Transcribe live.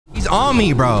on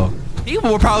me, bro. People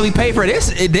will probably pay for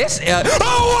this.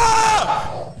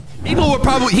 People were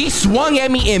probably, he swung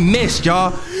at me and missed,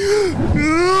 y'all.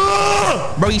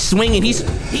 Bro, he's swinging.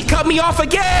 He cut me off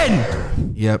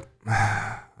again. Yep.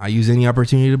 I use any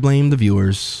opportunity to blame the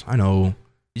viewers. I know.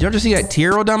 Did y'all just see that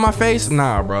tear roll down my face?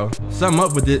 Nah, bro. Something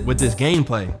up with this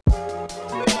gameplay.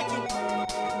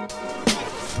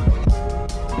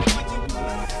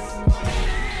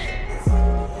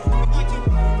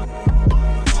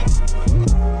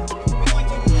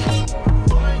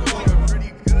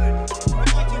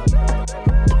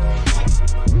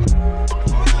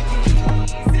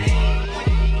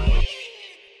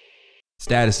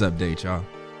 Status update, y'all.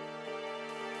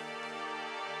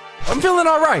 I'm feeling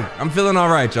all right. I'm feeling all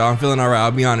right, y'all. I'm feeling all right.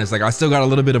 I'll be honest. Like, I still got a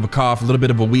little bit of a cough, a little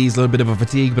bit of a wheeze, a little bit of a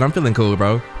fatigue, but I'm feeling cool,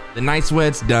 bro. The night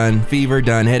sweat's done, fever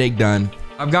done, headache done.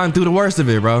 I've gotten through the worst of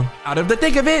it, bro. Out of the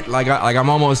thick of it, I'm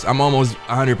almost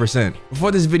 100%.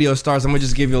 Before this video starts, I'm gonna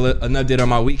just give you an update on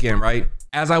my weekend, right?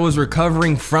 As I was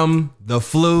recovering from the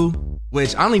flu,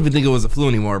 which I don't even think it was a flu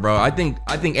anymore, bro. I think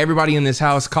everybody in this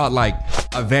house caught like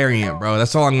a variant, bro.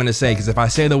 That's all I'm gonna say, because if I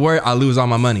say the word, I lose all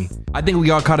my money. I think we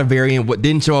all caught a variant, what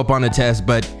didn't show up on the test,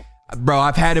 but bro,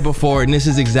 I've had it before and this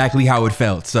is exactly how it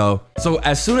felt. So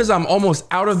as soon as I'm almost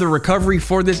out of the recovery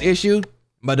for this issue,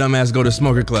 my dumb ass go to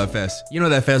Smoker Club Fest. You know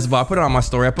that festival, I put it on my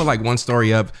story. I put like one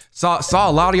story up. Saw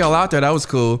a lot of y'all out there, that was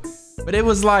cool. But it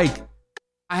was like,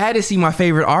 I had to see my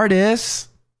favorite artists,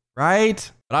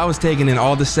 right? But I was taking in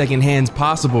all the second hands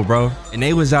possible, bro. And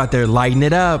they was out there lighting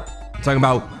it up. I'm talking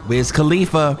about Wiz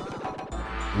Khalifa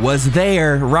was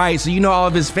there, right? So you know all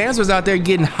of his fans was out there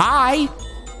getting high.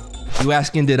 You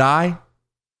asking, did I?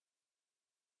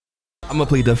 I'm gonna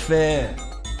plead the fifth.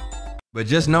 But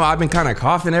just know I've been kind of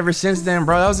coughing ever since then,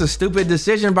 bro. That was a stupid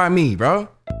decision by me, bro.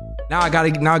 Now I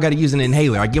gotta use an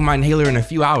inhaler. I get my inhaler in a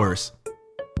few hours.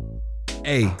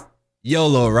 Hey,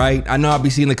 YOLO, right? I know I'll be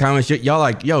seeing the comments. Y'all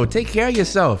like, yo, take care of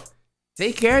yourself.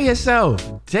 Take care of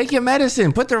yourself. Take your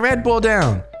medicine. Put the Red Bull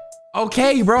down.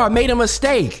 Okay, bro, I made a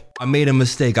mistake. I made a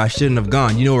mistake. I shouldn't have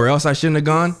gone. You know where else I shouldn't have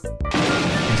gone?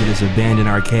 Into this abandoned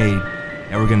arcade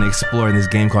that we're gonna explore in this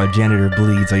game called Janitor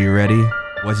Bleeds. Are you ready?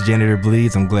 What's Janitor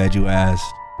Bleeds? I'm glad you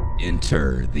asked.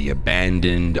 Enter the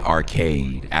abandoned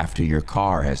arcade after your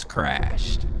car has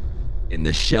crashed. And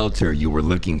the shelter you were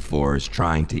looking for is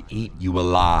trying to eat you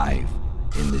alive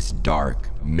in this dark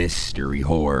mystery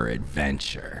horror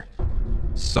adventure.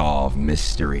 Solve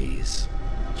mysteries.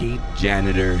 Keep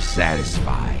Janitor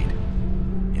satisfied.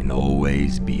 And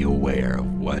always be aware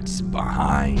of what's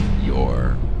behind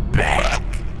your back.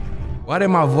 Why did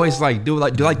my voice do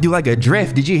like a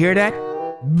drift? Did you hear that?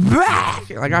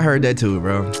 Like I heard that too,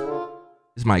 bro.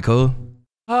 This mic cool.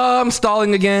 I'm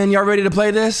stalling again. Y'all ready to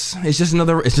play this? It's just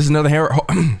another horror.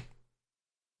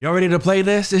 Y'all ready to play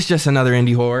this? It's just another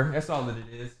indie horror. That's all that it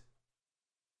is.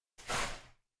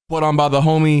 Put on by the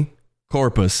homie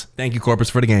Corpus. Thank you, Corpus,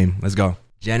 for the game. Let's go.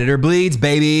 Janitor Bleeds,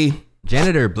 baby.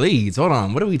 Janitor Bleeds. Hold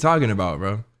on. What are we talking about,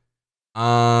 bro?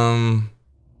 Am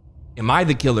I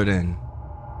the killer then?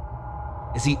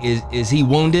 Is he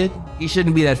wounded? He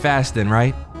shouldn't be that fast then,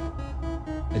 right?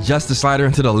 Adjust the slider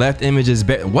into the left image is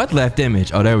better. What left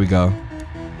image? Oh, there we go.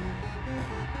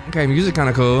 Okay, music kind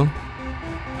of cool.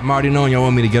 I'm already knowing y'all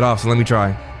want me to get off, so let me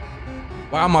try.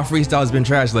 Wow, my freestyle has been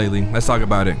trash lately. Let's talk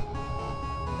about it.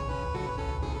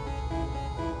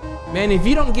 Man, if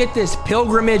you don't get this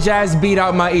pilgrimage ass beat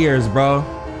out my ears, bro,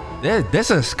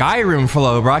 this is a Skyrim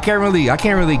flow, bro. I can't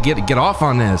really get off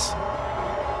on this.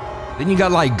 Then you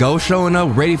got like Ghost showing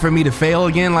up ready for me to fail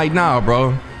again. Like, nah,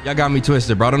 bro. Y'all got me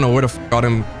twisted, bro. I don't know where the f all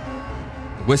them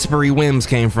whispery whims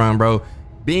came from, bro.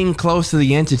 Being close to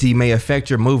the entity may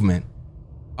affect your movement.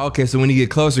 Okay, so when you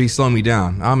get closer, he's slowing me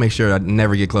down. I'll make sure I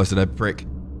never get close to that prick.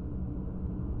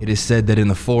 It is said that in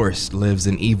the forest lives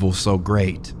an evil so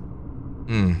great.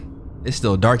 It's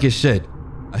still dark as shit.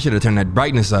 I should have turned that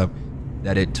brightness up.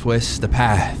 That it twists the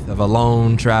path of a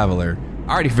lone traveler.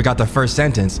 I already forgot the first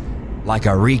sentence. Like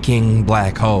a reeking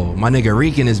black hole. My nigga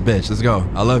reeking his bitch. Let's go.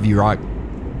 I love you, Rock.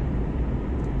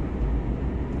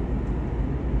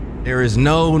 There is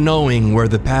no knowing where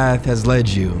the path has led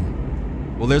you.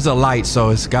 Well, there's a light, so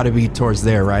it's got to be towards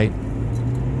there, right?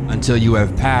 Until you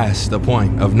have passed the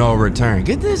point of no return.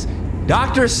 Get this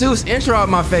Dr. Seuss intro out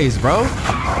my face, bro.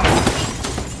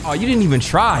 Oh, you didn't even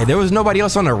try. There was nobody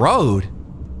else on the road.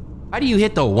 How do you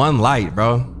hit the one light,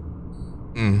 bro?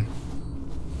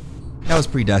 That was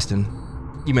predestined.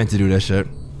 You meant to do that shit.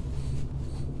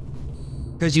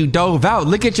 Cause you dove out.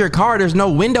 Look at your car, there's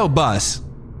no window bus.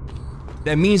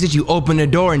 That means that you opened the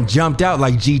door and jumped out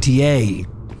like GTA.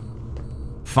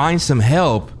 Find some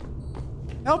help.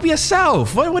 Help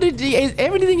yourself. What did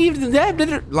everything even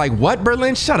that? Like what,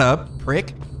 Berlin? Shut up,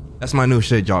 prick. That's my new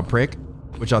shit, y'all. Prick.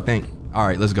 What y'all think? All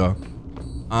right, let's go.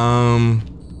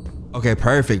 Okay,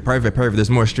 perfect. There's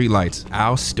more street lights.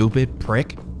 Ow, stupid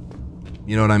prick.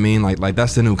 You know what I mean? Like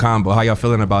that's the new combo. How y'all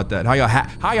feeling about that?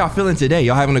 How y'all feeling today?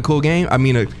 Y'all having a cool game? I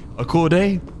mean, a cool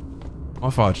day?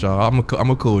 My fault, y'all. I'm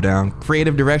a cool down.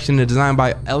 Creative direction and design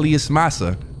by Elias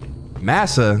Massa.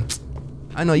 Massa?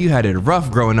 I know you had it rough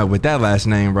growing up with that last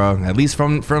name, bro. At least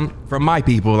from my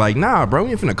people. Like, nah, bro,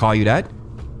 we ain't finna call you that.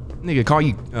 Nigga call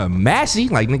you Massey,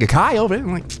 like nigga Kyle.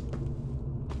 I'm like,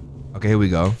 okay, here we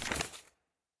go.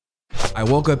 I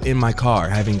woke up in my car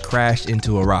having crashed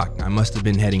into a rock. I must have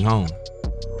been heading home.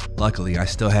 Luckily, I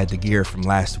still had the gear from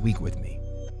last week with me.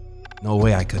 No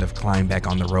way I could have climbed back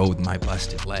on the road with my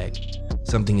busted leg.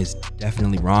 Something is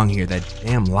definitely wrong here. That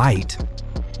damn light.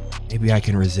 Maybe I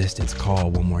can resist its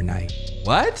call one more night.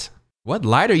 What? What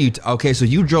light are you? Okay, so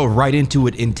you drove right into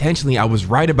it intentionally. I was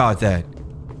right about that.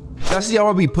 I see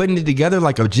y'all be putting it together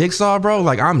like a jigsaw, bro.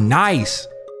 Like I'm nice.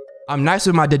 I'm nice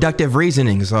with my deductive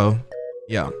reasoning, so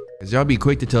yeah. Cause y'all be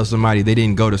quick to tell somebody they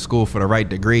didn't go to school for the right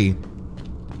degree.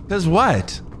 Cause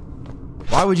what?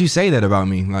 Why would you say that about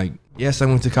me? Like, yes, I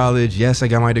went to college. Yes, I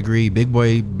got my degree. Big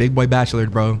boy bachelor,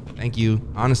 bro. Thank you.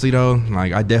 Honestly though,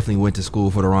 like I definitely went to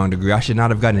school for the wrong degree. I should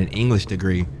not have gotten an English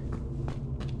degree.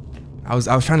 I was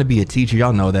trying to be a teacher,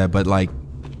 y'all know that, but like,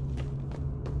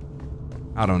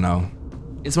 I don't know.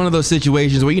 It's one of those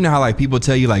situations where you know how like people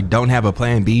tell you like don't have a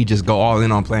plan B, just go all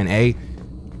in on plan A.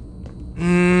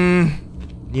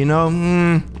 You know,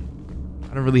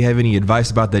 I don't really have any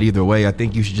advice about that either way. I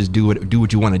think you should just do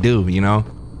what you want to do, you know?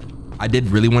 I did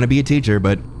really want to be a teacher,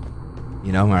 but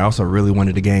you know, I also really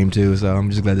wanted the game too, so I'm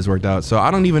just glad this worked out. So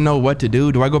I don't even know what to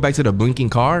do. Do I go back to the blinking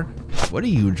car? What are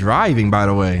you driving, by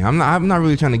the way? I'm not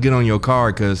really trying to get on your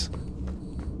car because,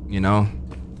 you know,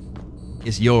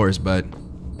 it's yours, but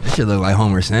this should look like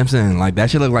Homer Simpson. Like that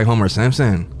should look like Homer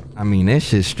Simpson. I mean, this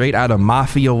shit straight out of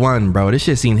Mafia 1, bro. This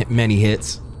shit seen many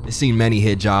hits. It's seen many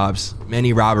hit jobs,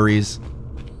 many robberies.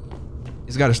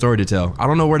 It's got a story to tell. I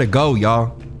don't know where to go,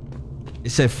 y'all.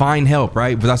 It said find help,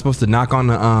 right? Was I supposed to knock on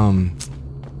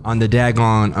the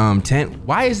daggone tent?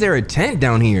 Why is there a tent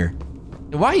down here?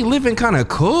 Why are you living kind of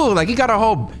cool? Like you got a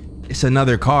whole, it's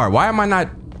another car. Why am I not,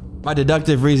 my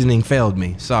deductive reasoning failed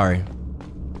me. Sorry.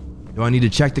 Do I need to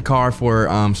check the car for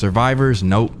survivors?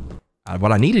 Nope.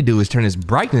 What I need to do is turn its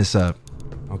brightness up.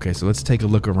 Okay, so let's take a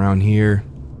look around here.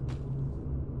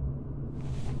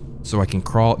 So I can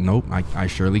crawl. Nope, I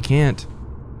surely can't.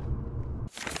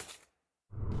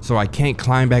 So I can't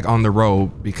climb back on the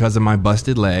road because of my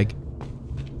busted leg.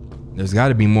 There's got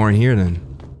to be more in here then.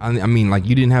 I mean, like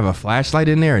you didn't have a flashlight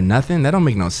in there or nothing? That don't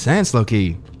make no sense,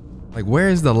 low-key. Like where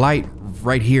is the light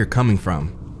right here coming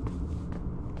from?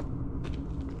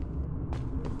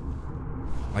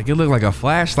 Like it looked like a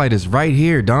flashlight is right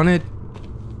here, don't it?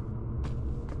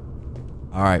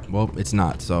 All right, well, it's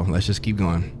not, so let's just keep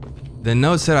going. The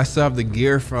note said I still have the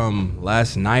gear from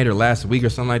last night or last week or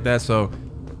something like that, so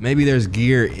maybe there's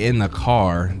gear in the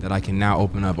car that I can now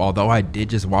open up. Although I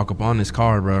did just walk up on this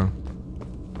car, bro.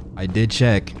 I did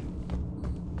check.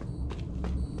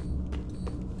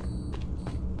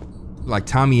 Like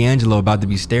Tommy Angelo about to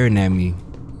be staring at me.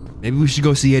 Maybe we should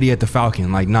go see Eddie at the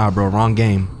Falcon. Like, nah, bro, wrong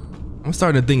game. I'm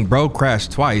starting to think bro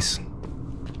crashed twice.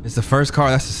 It's the first car,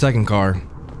 that's the second car.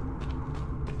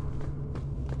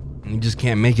 You just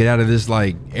can't make it out of this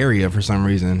like area for some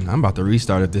reason. I'm about to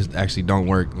restart if this actually don't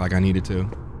work like I needed to.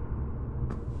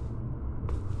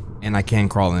 And I can't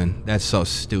crawl in. That's so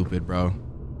stupid, bro.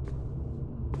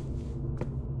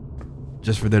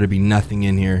 Just for there to be nothing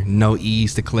in here. No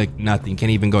E's to click, nothing.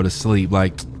 Can't even go to sleep.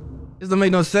 Like, this doesn't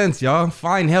make no sense, y'all.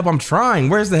 Find help, I'm trying.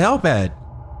 Where's the help at?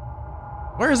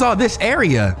 Where's all this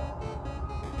area?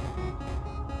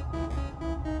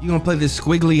 You gonna play this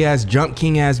squiggly ass Jump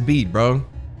King ass beat, bro?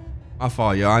 My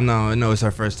fault, y'all. I know it's our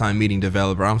first time meeting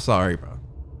developer. I'm sorry, bro.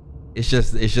 It's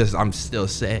just I'm still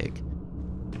sick.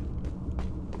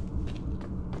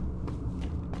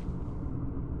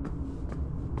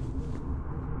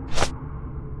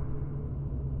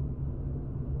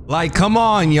 Like, come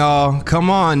on, y'all. Come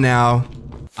on now.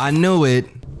 I knew it.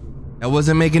 That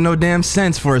wasn't making no damn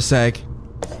sense for a sec.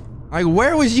 Like,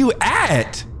 where was you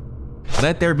at?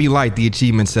 Let there be light, the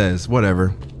achievement says.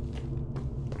 Whatever.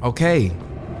 Okay.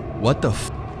 What the f?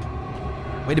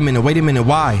 Wait a minute,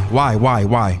 why?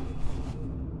 Why?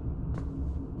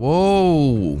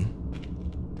 Whoa.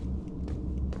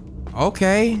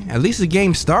 Okay, at least the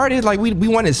game started. Like, we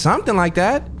wanted something like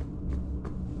that.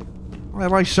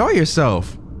 Like, show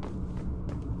yourself.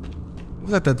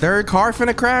 Was that the third car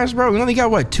finna crash, bro? We only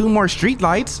got, what, 2 more street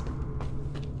lights?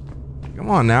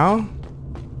 on now.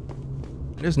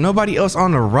 There's nobody else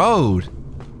on the road.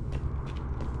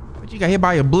 But you got hit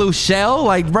by a blue shell?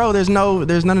 Like, bro, there's none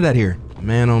of that here.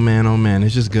 Man, oh man, oh man.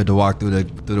 It's just good to walk through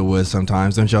the woods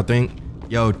sometimes, don't y'all think?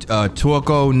 Yo,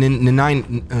 Tuko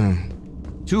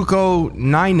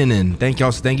Nininen.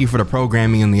 Thank you for the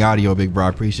programming and the audio, big bro. I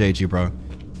appreciate you, bro.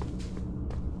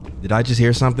 Did I just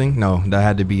hear something? No, that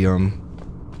had to be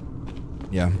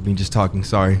yeah, me just talking,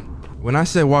 sorry. When I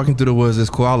said walking through the woods is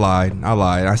cool, I lied.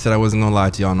 I said I wasn't gonna lie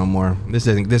to y'all no more. This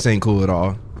ain't cool at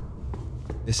all.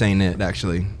 This ain't it,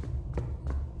 actually.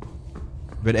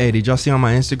 But hey, did y'all see on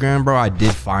my Instagram, bro? I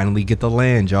did finally get the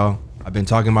land, y'all. I've been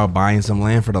talking about buying some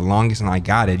land for the longest and I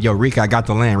got it. Yo, Rika, I got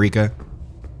the land, Rika.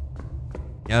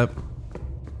 Yep.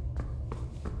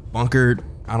 Bunkered.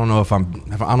 I don't know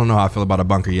how I feel about a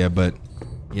bunker yet, but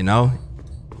you know,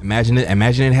 imagine it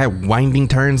had winding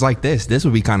turns like this. This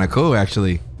would be kind of cool,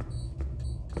 actually.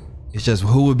 It's just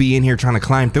who would be in here trying to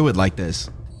climb through it like this?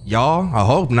 Y'all? I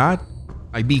hope not.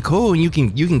 Like, be cool and you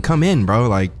can come in, bro.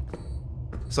 Like,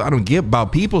 so I don't get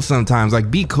about people sometimes. Like,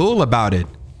 be cool about it.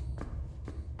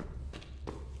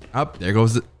 Up there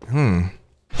goes the who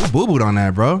boo-booed on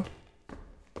that, bro?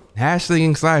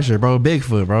 Hashtag slasher, bro.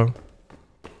 Bigfoot, bro.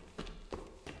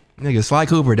 Nigga, Sly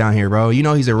Cooper down here, bro. You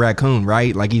know he's a raccoon,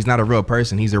 right? Like, he's not a real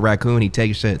person. He's a raccoon. He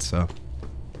takes shit, so.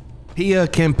 Pia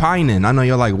Kempinen. I know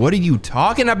you're like, what are you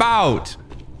talking about?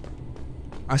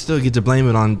 I still get to blame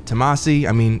it on Tomasi.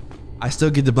 I mean, I still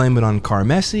get to blame it on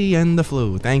Carmessi and the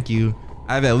flu. Thank you.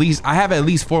 I have at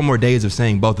least 4 more days of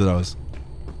saying both of those.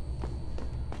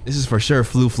 This is for sure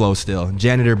flu flow still.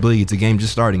 Janitor bleeds. The game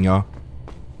just starting, y'all.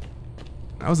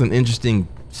 That was an interesting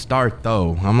start,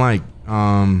 though. I'm like,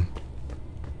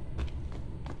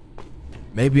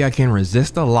 maybe I can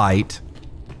resist the light.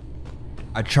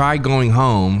 I tried going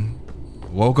home.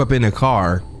 Woke up in a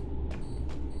car.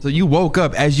 So you woke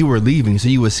up as you were leaving. So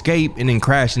you escape and then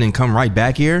crash and then come right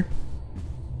back here.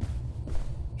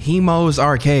 Hemo's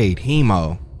Arcade.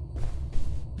 Hemo.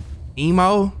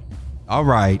 Emo? All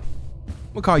right.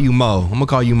 I'm gonna call you Mo. I'm gonna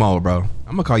call you Mo, bro.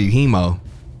 I'm gonna call you Hemo.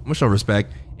 I'm gonna show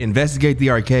respect. Investigate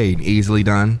the arcade. Easily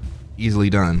done. Easily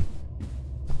done.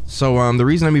 So the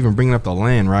reason I'm even bringing up the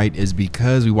land, right, is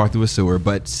because we walked through a sewer.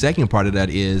 But second part of that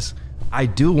is I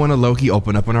do want to low-key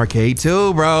open up an arcade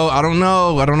too, bro. I don't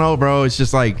know, bro. It's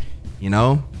just like, you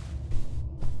know,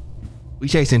 we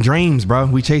chasing dreams, bro.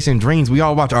 We chasing dreams. We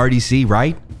all watch RDC,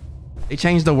 right? They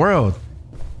changed the world.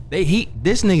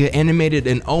 This nigga animated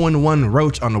an 0-1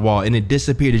 roach on the wall and it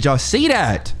disappeared. Did y'all see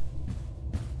that?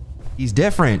 He's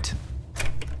different.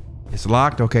 It's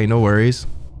locked. Okay, no worries.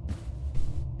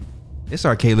 This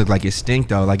arcade looked like it stink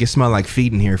though. Like it smelled like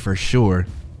feet in here for sure.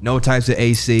 No types of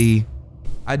AC.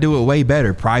 I do it way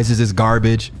better. Prizes is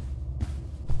garbage.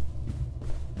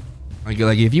 Like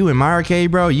if you in my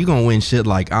arcade, bro, you gonna win shit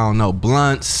like, I don't know,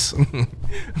 blunts.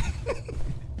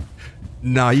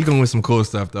 Nah, you gonna win some cool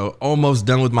stuff though. Almost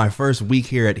done with my first week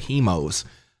here at Hemo's.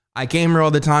 I came here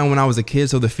all the time when I was a kid,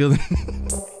 so the feeling.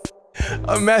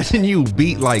 Imagine you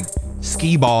beat like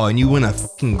skee ball and you win a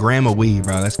fucking gram of weed,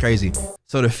 bro. That's crazy.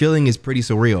 So the feeling is pretty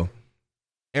surreal.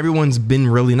 Everyone's been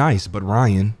really nice, but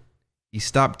Ryan, he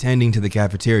stopped tending to the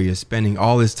cafeteria, spending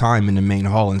all his time in the main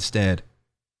hall instead.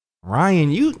 Ryan,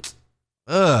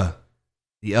 the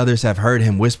others have heard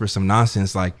him whisper some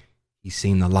nonsense like he's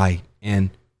seen the light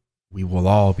and we will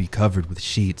all be covered with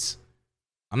sheets.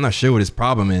 I'm not sure what his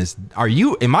problem is.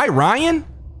 Am I Ryan?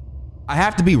 I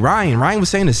have to be Ryan. Ryan was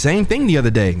saying the same thing the other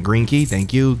day. Green key,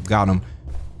 thank you. Got him.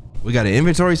 We got an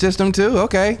inventory system too?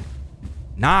 Okay.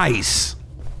 Nice.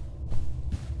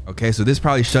 Okay, so this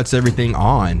probably shuts everything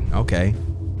on. Okay,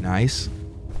 nice.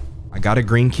 I got a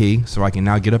green key, so I can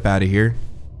now get up out of here.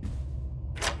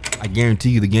 I guarantee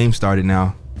you the game started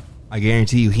now. I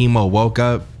guarantee you Hemo woke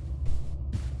up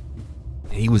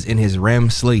and he was in his REM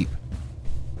sleep.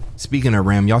 Speaking of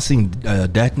REM, y'all seen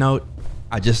Death Note?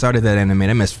 I just started that anime.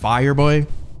 That mess fire, boy.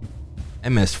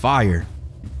 That mess fire.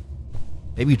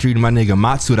 They be treating my nigga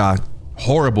Matsuda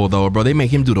horrible though, bro. They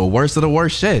make him do the worst of the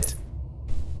worst shit.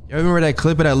 You remember that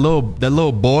clip of that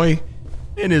little boy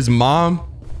and his mom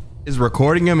is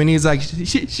recording him and he's like,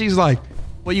 she's like,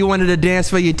 well, you wanted to dance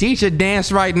for your teacher,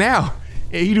 dance right now.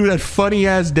 And he do that funny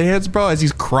ass dance, bro, as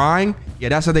he's crying. Yeah,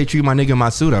 that's how they treat my nigga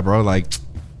Matsuda, bro. Like,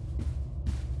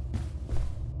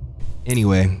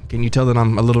 anyway, can you tell that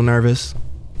I'm a little nervous?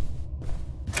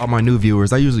 All my new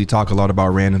viewers, I usually talk a lot about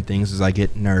random things as I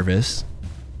get nervous.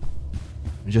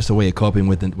 It's just a way of coping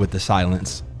with the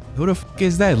silence. Who the fuck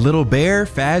is that? Little Bear?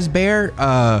 Fazbear?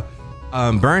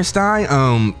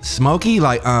 Bernstein? Smokey?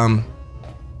 Like,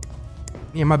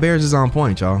 yeah, my bears is on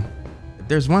point, y'all. If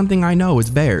there's one thing I know, it's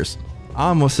bears. I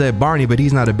almost said Barney, but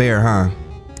he's not a bear, huh?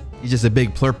 He's just a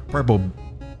big purple.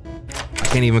 I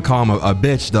can't even call him a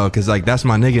bitch though, cause like that's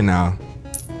my nigga now.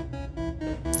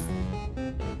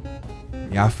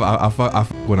 Yeah, I fuck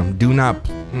with him. Do not.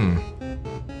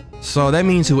 So that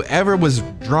means whoever was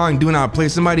drawing do not play,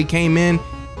 somebody came in,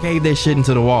 caved their shit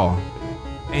into the wall.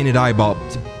 Painted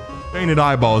eyeballs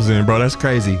in, bro. That's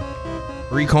crazy.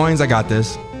 3 coins. I got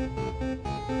this.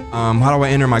 How do I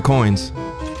enter my coins?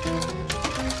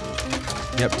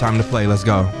 Yep, time to play. Let's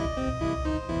go.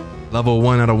 Level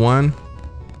 1 out of 1.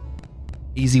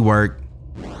 Easy work.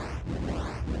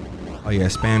 Oh yeah,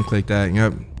 spam click that.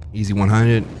 Yep. Easy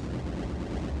 100.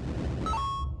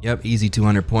 Yep, easy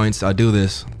 200 points. I'll do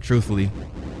this, truthfully.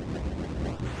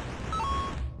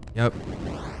 Yep.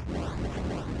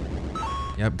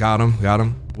 Yep, got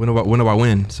him. When do I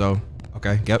win? So,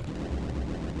 okay, yep.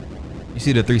 You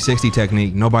see the 360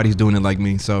 technique. Nobody's doing it like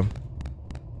me, so.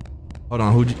 Hold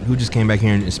on, who just came back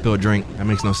here and spilled a drink? That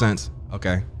makes no sense.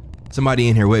 Okay. Somebody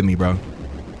in here with me, bro.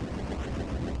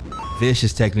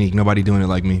 Vicious technique. Nobody doing it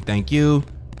like me. Thank you.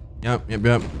 Yep.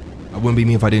 I wouldn't be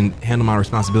me if I didn't handle my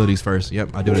responsibilities first. Yep,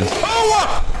 I do this.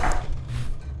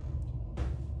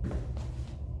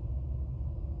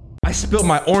 I spilled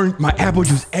my apple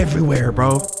juice everywhere,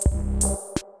 bro.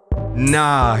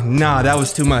 Nah, that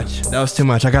was too much.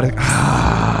 I gotta.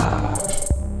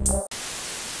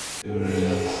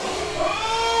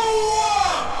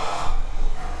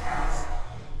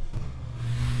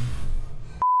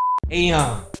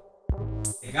 Damn.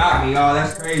 It got me, y'all.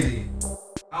 That's crazy.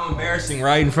 How embarrassing,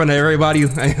 right? In front of everybody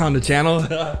on the channel.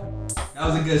 That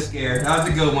was a good scare. That was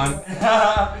a good one.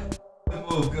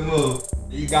 Good move.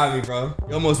 You got me, bro.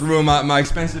 You almost ruined my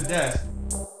expensive desk.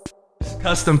 It's a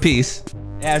custom piece.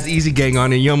 It has Easy Gang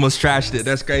on it. You almost trashed it.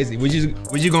 That's crazy. Was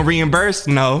you gonna reimburse?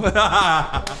 No.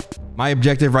 My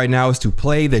objective right now is to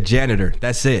play the janitor.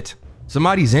 That's it.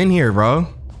 Somebody's in here, bro.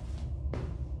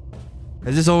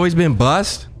 Has this always been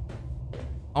bust?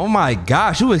 Oh my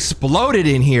gosh, who exploded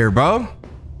in here, bro?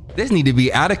 This need to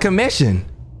be out of commission.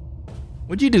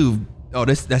 What'd you do? Oh,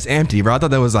 that's empty, bro. I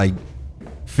thought that was like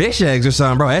fish eggs or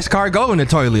something, bro. Escargot in the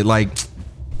toilet, like.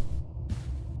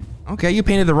 Okay, you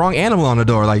painted the wrong animal on the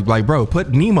door. Like, bro,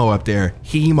 put Nemo up there.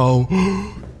 Hemo.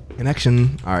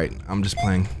 Connection. All right, I'm just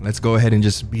playing. Let's go ahead and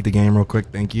just beat the game real quick.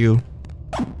 Thank you.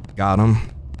 Got him.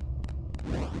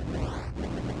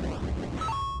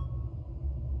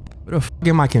 What the fuck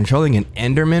am I controlling? An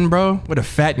Enderman, bro? With a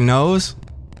fat nose?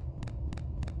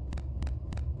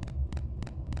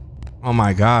 Oh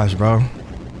my gosh, bro.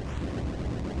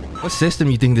 What system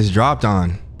you think this dropped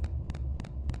on?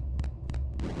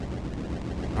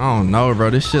 I don't know,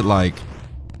 bro. This shit like...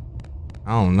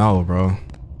 I don't know, bro.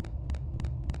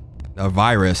 A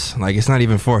virus. Like, it's not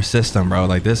even for a system, bro.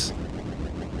 Like this...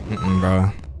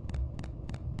 bro.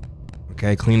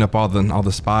 Okay, clean up all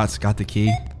the spots. Got the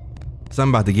key.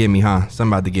 Something about to get me, huh?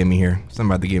 Something about to get me here.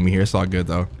 It's all good,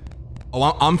 though.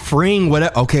 Oh, I'm freeing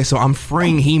what? Okay, so I'm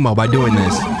freeing Hemo by doing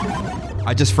this.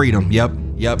 I just freed him. Yep.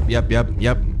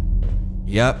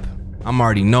 I'm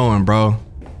already knowing, bro.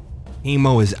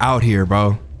 Hemo is out here,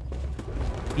 bro.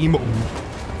 Hemo.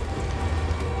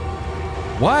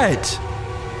 What?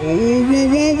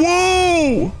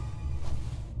 Whoa.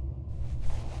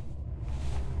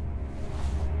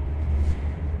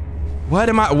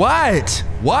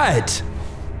 What?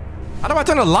 How do I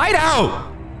turn the light out?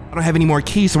 I don't have any more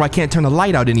keys, so I can't turn the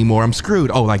light out anymore. I'm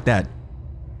screwed. Oh, like that.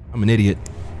 I'm an idiot.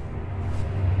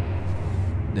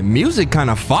 The music kind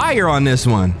of fire on this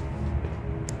one.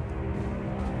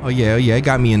 Oh yeah, it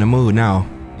got me in the mood now.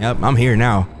 Yep, I'm here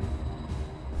now.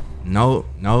 No.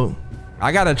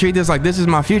 I gotta treat this like this is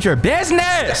my future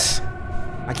business.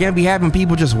 I can't be having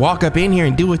people just walk up in here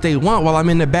and do what they want while I'm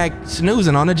in the back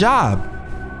snoozing on the job.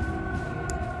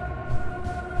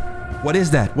 What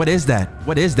is that? What is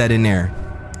that in there?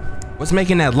 What's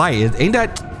making that light? Ain't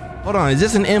that... Hold on, is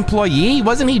this an employee?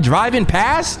 Wasn't he driving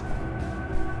past?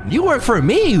 You work for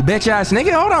me, you bitch ass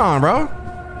nigga. Hold on, bro.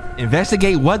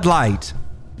 Investigate what light?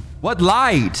 What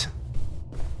light?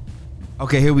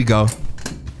 Okay, here we go.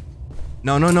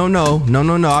 No.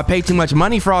 I paid too much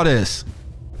money for all this.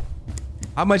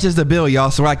 How much is the bill,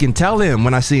 y'all? So I can tell him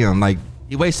when I see him. Like,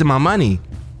 he wasted my money.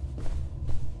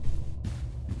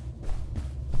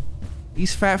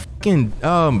 These fat fucking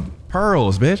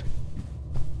pearls, bitch.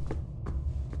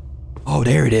 Oh,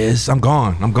 there it is. I'm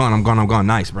gone.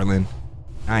 Nice, Berlin.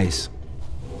 Nice.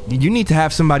 You need to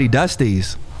have somebody dust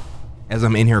these. As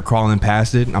I'm in here crawling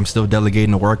past it, I'm still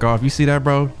delegating the work off. You see that,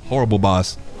 bro? Horrible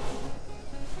boss.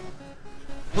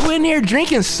 Who in here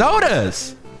drinking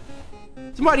sodas?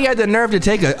 Somebody had the nerve to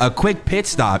take a quick pit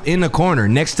stop in the corner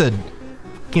next to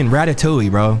fucking Ratatouille,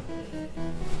 bro.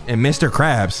 and Mr.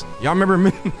 Krabs. Y'all remember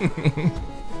me?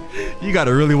 You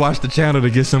gotta really watch the channel to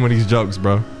get some of these jokes,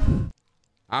 bro.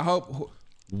 I hope.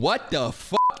 What the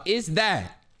fuck is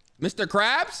that? Mr.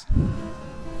 Krabs?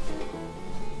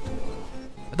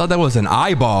 I thought that was an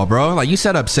eyeball, bro. Like, you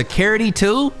set up security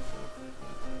too?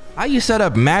 How you set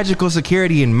up magical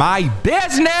security in my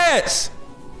business?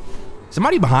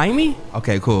 Somebody behind me?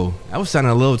 Okay, cool. That was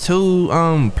sounding a little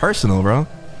too personal, bro.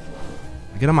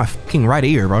 Get on my fucking right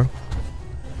ear, bro.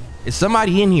 Is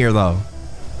somebody in here though?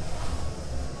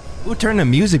 Who turned the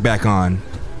music back on?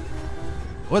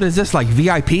 What is this, like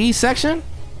VIP section?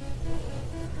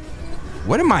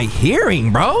 What am I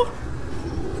hearing, bro?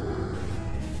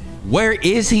 Where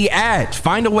is he at?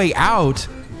 Find a way out.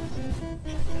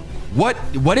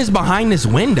 What is behind this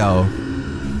window?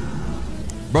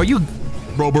 Bro, you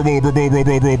bro,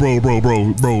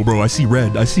 I see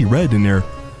red. I see red in there.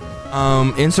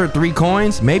 Insert 3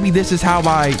 coins. Maybe this is how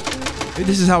I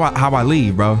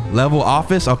leave, bro. Level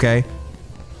office, okay.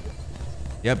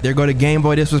 Yep, there go the Game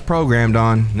Boy this was programmed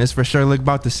on. This for sure look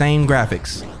about the same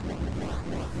graphics.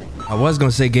 I was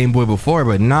gonna say Game Boy before,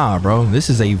 but nah, bro. This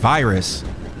is a virus.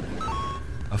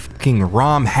 A fucking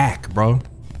ROM hack, bro.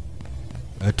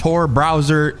 A Tor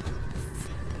browser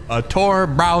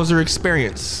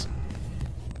experience.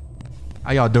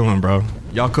 How y'all doing, bro?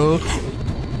 Y'all cool?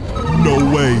 No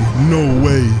way, no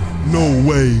way, no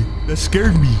way. That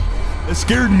scared me. That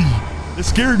scared me. That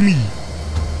scared me.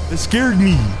 That scared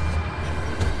me.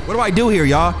 What do I do here,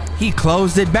 y'all? He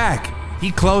closed it back.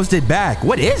 He closed it back.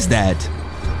 What is that?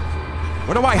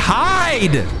 Where do I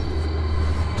hide?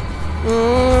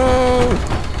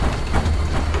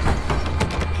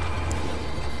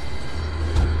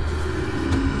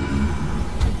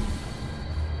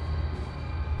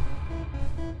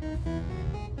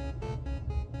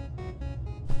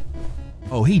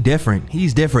 Oh, he different.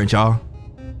 He's different, y'all.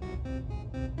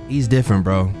 He's different,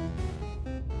 bro.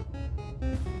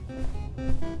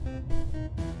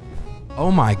 Oh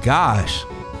my gosh.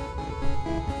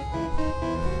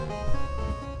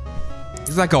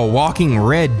 He's like a walking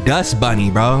red dust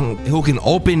bunny, bro, who can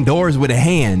open doors with a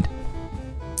hand.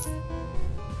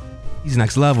 He's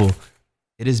next level.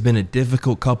 It has been a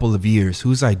difficult couple of years.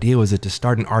 Whose idea was it to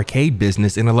start an arcade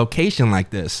business in a location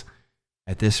like this?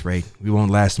 At this rate, we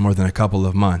won't last more than a couple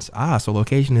of months. Ah, so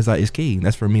location is key.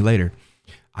 That's for me later.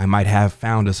 I might have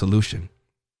found a solution.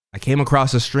 I came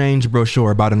across a strange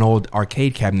brochure about an old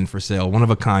arcade cabinet for sale, one of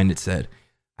a kind, it said.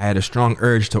 I had a strong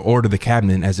urge to order the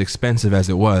cabinet, as expensive as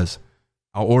it was.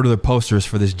 I'll order the posters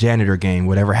for this Janitor game.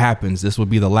 Whatever happens, this will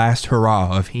be the last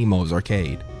hurrah of Hemo's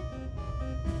arcade.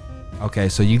 Okay,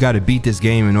 so you got to beat this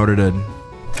game in order to...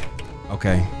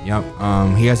 Okay, yep.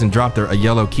 He hasn't dropped a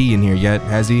yellow key in here yet,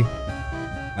 has he?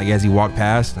 Like, as he walked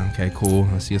past? Okay, cool.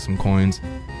 I see some coins.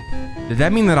 Did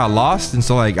that mean that I lost? And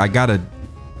so, like, I gotta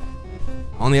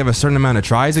only have a certain amount of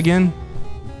tries again?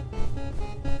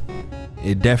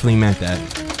 It definitely meant that.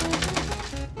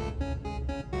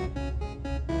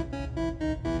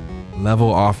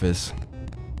 Level office.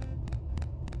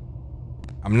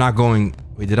 I'm not going...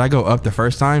 Wait, did I go up the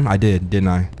first time? I did, didn't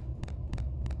I?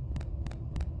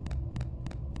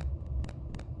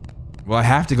 Well, I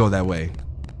have to go that way.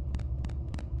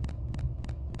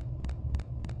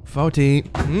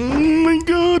 14. Oh my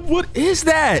god, what is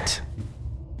that?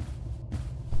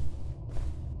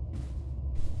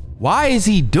 Why is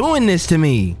he doing this to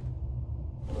me?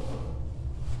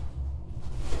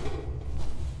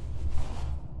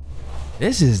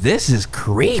 This is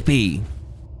creepy.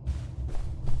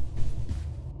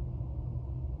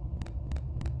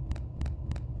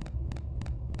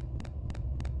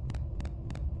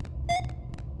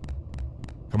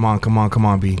 Come on, come on, come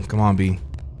on, B. Come on, B.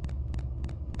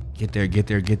 Get there, get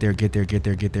there, get there, get there, get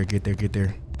there, get there, get there, get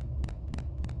there.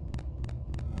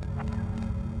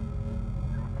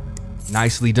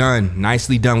 Nicely done.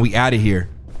 Nicely done. We out of here.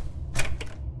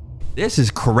 This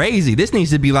is crazy. This needs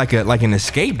to be like an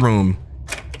escape room.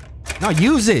 No,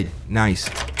 use it. Nice.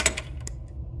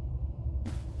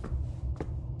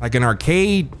 Like an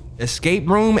arcade escape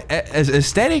room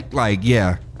aesthetic? Like,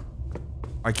 yeah.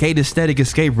 Arcade aesthetic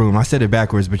escape room. I said it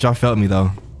backwards, but y'all felt me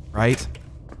though, right?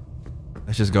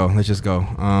 Let's just go. Let's just go.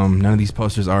 None of these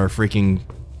posters are freaking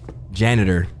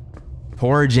Janitor.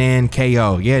 Tor Jan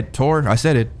KO. Yeah, Tor. I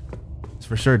said it. It's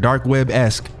for sure dark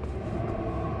web-esque.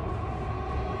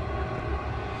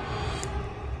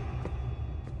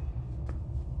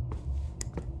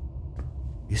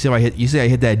 You see how I hit? You see I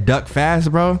hit that duck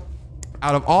fast, bro?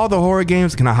 Out of all the horror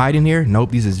games, can I hide in here? Nope.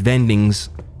 These is vendings.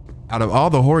 Out of all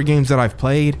the horror games that I've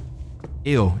played,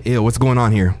 ew, what's going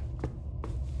on here?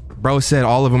 Bro said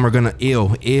all of them are gonna,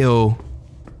 ew,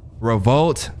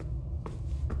 revolt.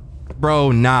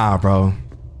 Bro, nah, bro.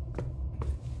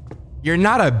 You're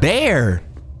not a bear.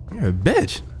 You're a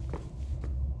bitch.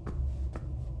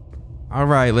 All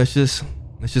right, let's just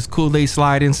Kool-Aid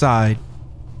slide inside.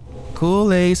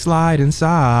 Kool-Aid slide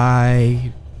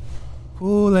inside.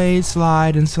 Kool-Aid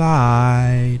slide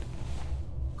inside.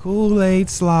 Kool-Aid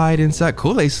slide inside.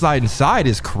 Kool-Aid slide inside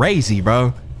is crazy,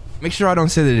 bro. Make sure I don't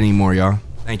say that anymore, y'all.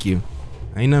 Thank you.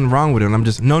 Ain't nothing wrong with it. I'm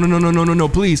just no,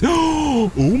 please. Oh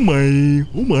my.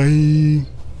 Oh my.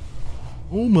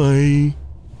 Oh my.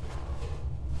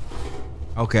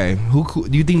 Okay, who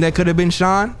do you think that could have been?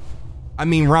 Sean? I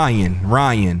mean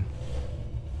Ryan.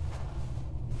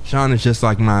 Sean is just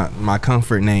like my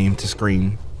comfort name to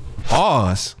scream.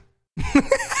 Pause.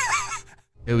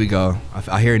 Here we go.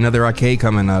 I hear another arcade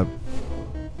coming up.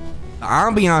 The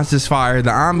ambiance is fire. The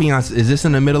ambiance, is this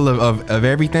in the middle of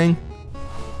everything?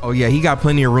 Oh yeah, he got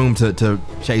plenty of room to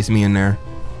chase me in there.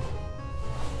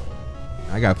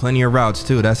 I got plenty of routes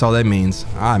too. That's all that means.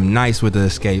 I'm nice with the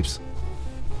escapes.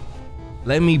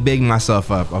 Let me big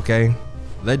myself up, okay?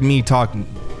 Let me talk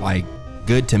like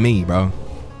good to me, bro.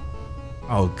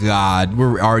 Oh God,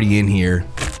 we're already in here.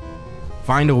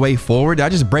 Find a way forward. Did I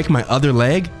just break my other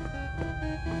leg?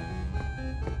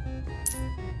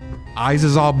 Eyes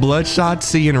is all bloodshot,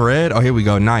 seeing red. Oh, here we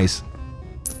go. Nice.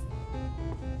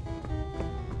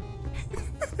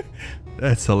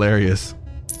 That's hilarious.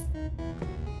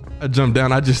 I jump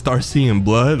down. I just start seeing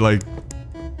blood. Like,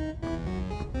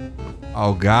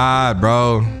 oh God,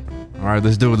 bro. All right,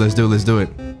 let's do it. Let's do it.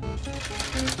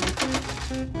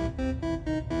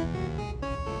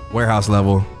 Warehouse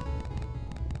level.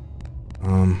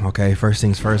 Okay, first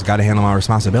things first, gotta handle my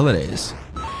responsibilities.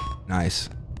 Nice.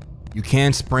 You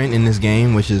can sprint in this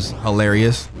game, which is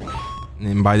hilarious.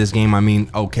 And by this game, I mean,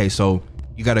 okay, so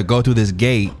you gotta go through this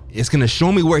gate. It's gonna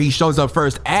show me where he shows up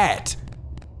first at.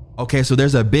 Okay, so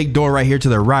there's a big door right here to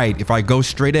the right. If I go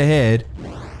straight ahead,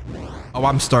 oh,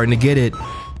 I'm starting to get it.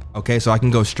 Okay, so I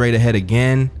can go straight ahead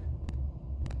again.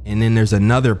 And then there's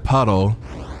another puddle.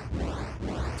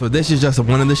 So this is just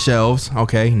one of the shelves.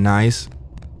 Okay, nice.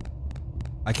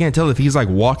 I can't tell if he's like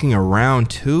walking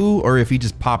around too, or if he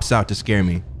just pops out to scare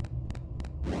me.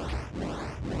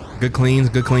 Good cleans,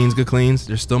 good cleans, good cleans.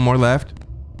 There's still more left.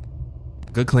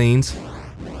 Good cleans.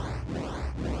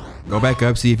 Go back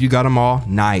up, see if you got them all.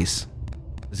 Nice.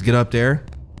 Let's get up there.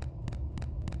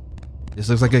 This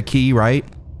looks like a key, right?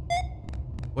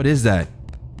 What is that?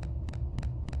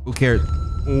 Who cares?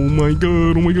 Oh my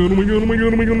God, oh my God, oh my God, oh my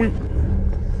God, oh my God, oh my God.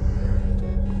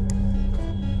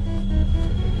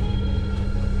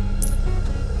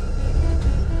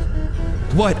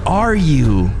 What are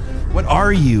you? What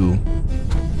are you?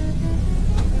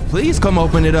 Please come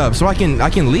open it up so I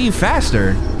can leave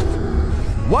faster.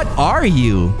 What are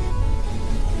you?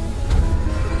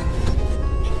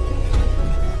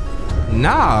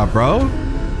 Nah, bro.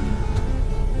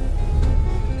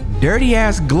 Dirty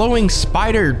ass glowing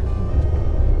spider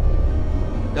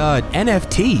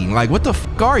NFT. Like, what the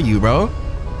fuck are you, bro?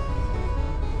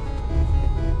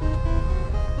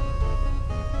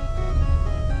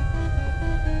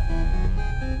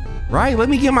 Right, let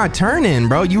me get my turn in,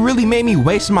 bro. You really made me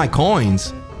waste my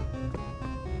coins.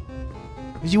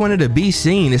 Because you wanted to be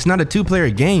seen. It's not a two-player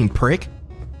game, prick.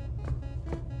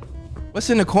 What's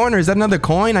in the corner? Is that another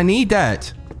coin? I need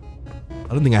that.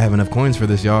 I don't think I have enough coins for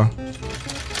this, y'all.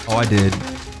 Oh, I did.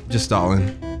 Just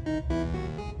stalling.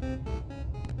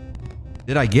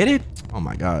 Did I get it? Oh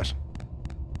my gosh.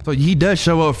 So he does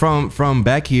show up from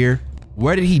back here.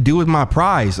 Where did he do with my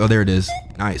prize? Oh, there it is.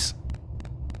 Nice.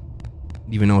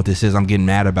 Don't even know what this is. I'm getting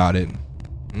mad about it.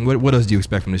 What else do you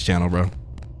expect from this channel, bro?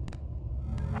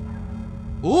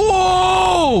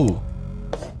 Ooh!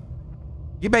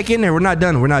 Get back in there. We're not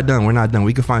done. We're not done. We're not done.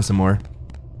 We can find some more.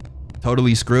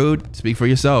 Totally screwed. Speak for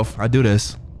yourself. I do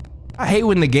this. I hate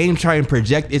when the game try and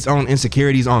project its own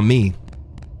insecurities on me.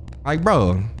 Like,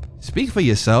 bro, speak for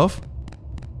yourself.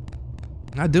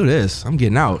 I do this. I'm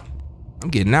getting out. I'm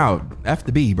getting out. F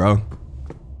the B, bro.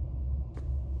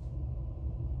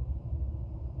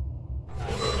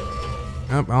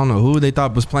 I don't know who they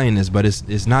thought was playing this, but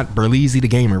it's not Berleezy the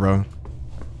gamer, bro.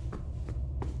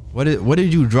 What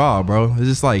did you draw, bro? Is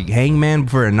this like Hangman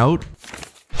for a note?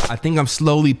 I think I'm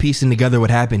slowly piecing together what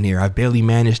happened here. I've barely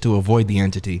managed to avoid the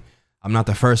entity. I'm not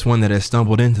the first one that has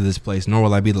stumbled into this place, nor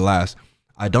will I be the last.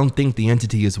 I don't think the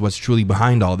entity is what's truly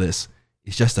behind all this.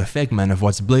 It's just a figment of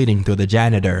what's bleeding through the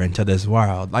janitor into this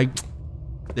world. Like,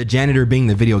 the janitor being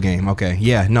the video game. Okay,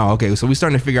 yeah, no, okay. So we're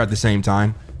starting to figure out at the same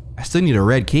time. I still need a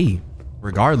red key.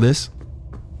 Regardless.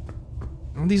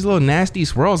 All these little nasty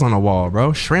swirls on the wall,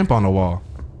 bro. Shrimp on the wall.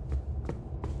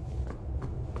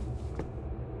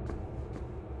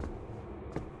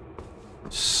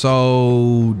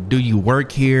 So do you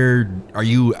work here? Are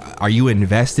you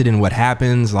invested in what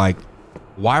happens? Like,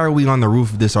 why are we on the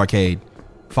roof of this arcade?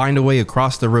 Find a way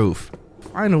across the roof.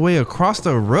 Find a way across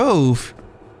the roof?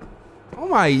 Oh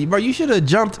my, bro, you should have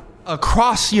jumped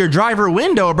across your driver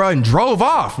window, bro, and drove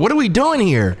off. What are we doing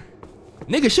here?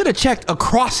 Nigga should have checked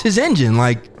across his engine.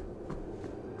 Like,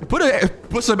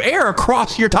 put some air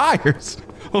across your tires.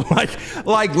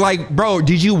 like, bro,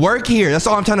 did you work here? That's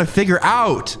all I'm trying to figure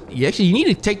out. You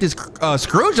need to take this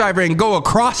screwdriver and go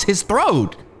across his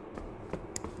throat.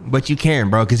 But you can,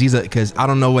 bro, because I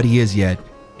don't know what he is yet.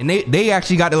 And they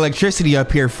actually got electricity up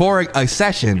here for a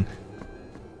session.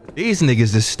 These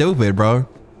niggas is stupid, bro.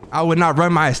 I would not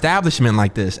run my establishment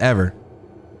like this ever.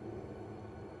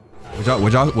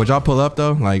 Would y'all pull up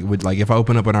though? Like if I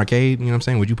open up an arcade, you know what I'm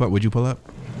saying? Would you pull up?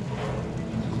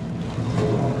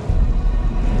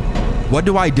 What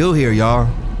do I do here, y'all?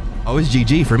 Oh, it's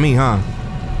GG for me, huh?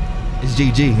 It's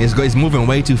GG. It's moving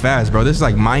way too fast, bro. This is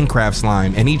like Minecraft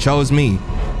slime, and he chose me.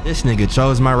 This nigga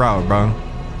chose my route, bro.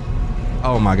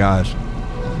 Oh my gosh.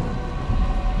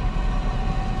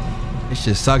 It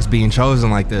just sucks being chosen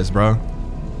like this, bro.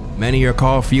 Many are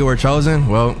called, few are chosen.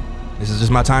 Well, this is just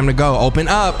my time to go. Open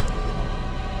up.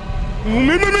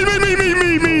 Me.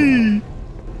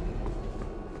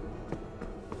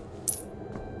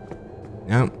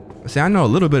 Yep. See, I know a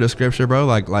little bit of scripture, bro.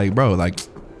 Like,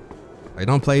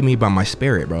 don't play me by my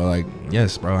spirit, bro. Like,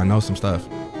 yes, bro, I know some stuff.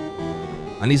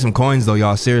 I need some coins though,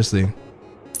 y'all, seriously.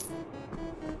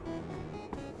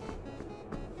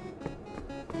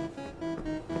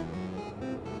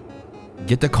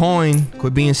 Get the coin,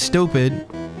 quit being stupid.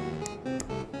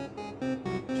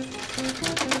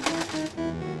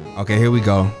 Okay, here we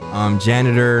go.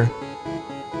 Janitor,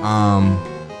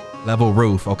 level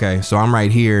roof. Okay, so I'm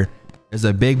right here. There's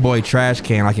a big boy trash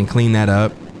can. I can clean that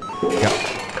up. Yep.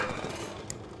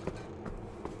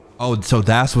 Oh, so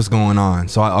that's what's going on.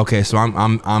 So okay, so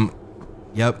I'm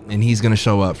yep, and he's gonna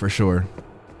show up for sure.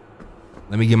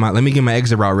 Let me get my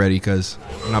exit route ready, because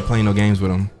I'm not playing no games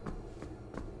with him.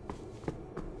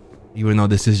 Even though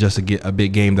this is just a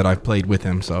big game that I've played with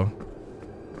him, so.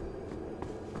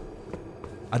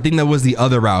 I think that was the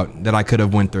other route that I could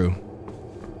have went through.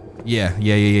 Yeah.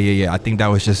 I think that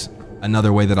was just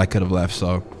another way that I could have left,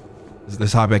 so.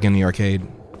 Let's hop back in the arcade.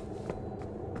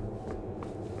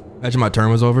 Imagine my turn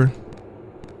was over.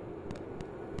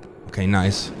 Okay,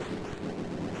 nice.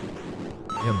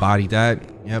 Yeah, body that.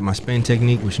 Yeah, my spin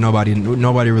technique, which nobody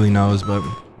really knows, but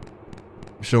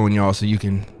I'm showing y'all so you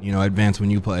can, you know, advance when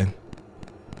you play.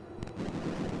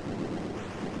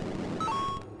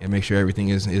 Yeah, make sure everything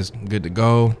is good to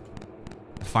go.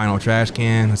 The final trash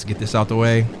can. Let's get this out the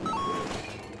way.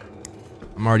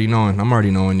 I'm already knowing,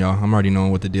 y'all. I'm already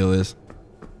knowing what the deal is.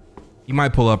 He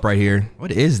might pull up right here.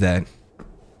 What is that?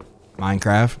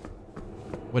 Minecraft.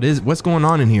 What's going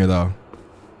on in here though?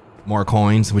 More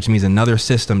coins, which means another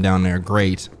system down there.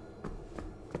 Great.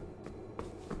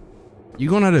 You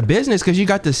going out of business because you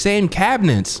got the same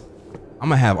cabinets. I'm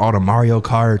gonna have all the Mario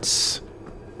Karts,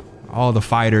 all the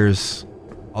fighters,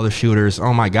 all the shooters.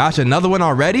 Oh my gosh, another one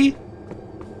already?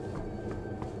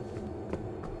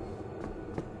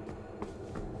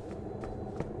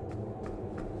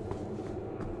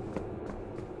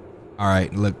 All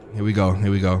right, look, here we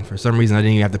go. For some reason, I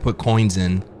didn't even have to put coins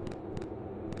in.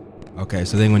 Okay,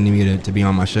 so they wouldn't need me to be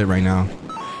on my shit right now.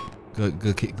 Good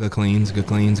cleans.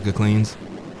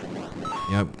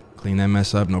 Yep, clean that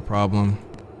mess up, no problem.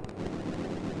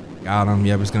 Got him.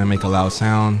 Yep, it's gonna make a loud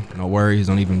sound. No worries,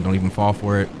 don't even fall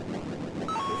for it.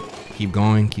 Keep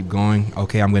going.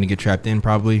 Okay, I'm gonna get trapped in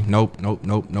probably. Nope.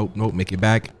 Make it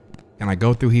back. Can I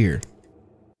go through here?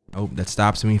 Nope, that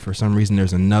stops me for some reason.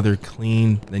 There's another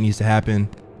clean that needs to happen.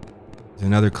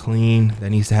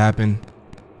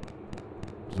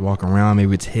 Just walk around.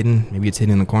 Maybe it's hidden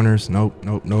in the corners. Nope.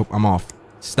 I'm off.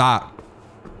 Stop.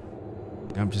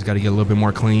 Yep, just got to get a little bit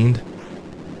more cleaned.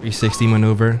 360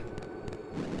 maneuver.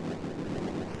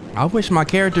 I wish my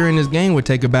character in this game would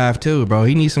take a bath too, bro.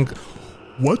 He needs some.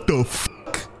 What the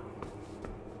fuck?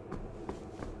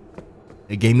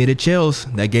 It gave me the chills.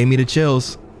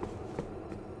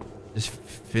 Just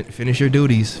finish your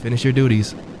duties.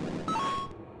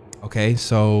 Okay,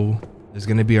 so there's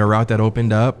gonna be a route that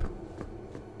opened up,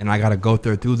 and I gotta go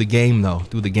through the game though.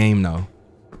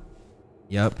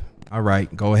 Yep. All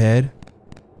right, go ahead.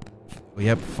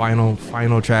 Yep.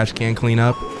 Final trash can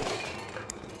cleanup.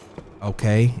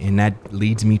 Okay, and that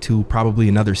leads me to probably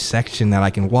another section that I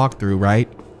can walk through, right?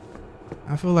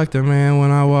 I feel like the man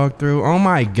when I walk through. Oh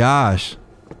my gosh.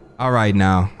 All right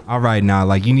now.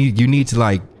 Like you need to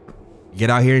like get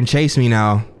out here and chase me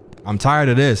now. I'm tired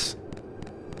of this.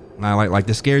 Like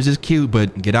the scares is cute,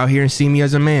 but get out here and see me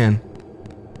as a man.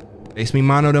 Face me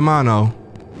mano to mano.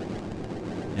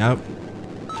 Yep.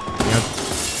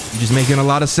 You just making a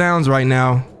lot of sounds right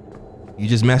now. You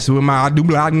just messing with my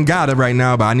I got it right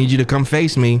now, but I need you to come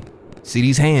face me. See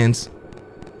these hands.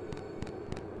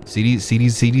 See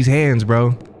these hands,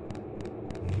 bro.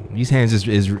 These hands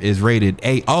is rated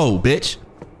A. Oh, bitch.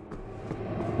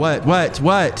 What?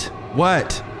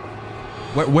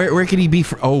 Where could he be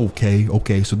for? Oh,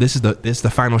 okay. So this is the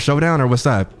final showdown, or what's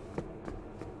up?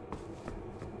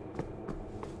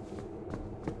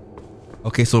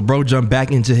 Okay, so bro jumped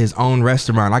back into his own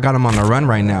restaurant. I got him on the run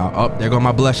right now. Oh, there go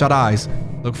my bloodshot eyes.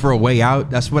 Look for a way out.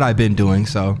 That's what I've been doing.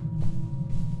 So,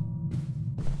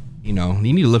 you know,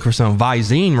 you need to look for some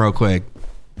Visine real quick.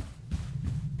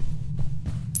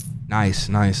 Nice.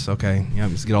 Okay. Yeah,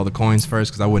 let's get all the coins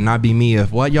first, because I would not be me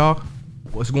if what, y'all?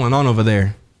 What's going on over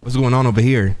there? What's going on over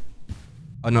here?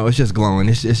 Oh no, it's just glowing.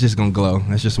 It's just gonna glow.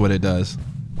 That's just what it does.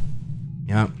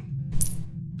 Yep,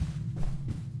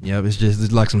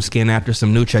 it's like some skin after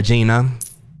some Neutrogena.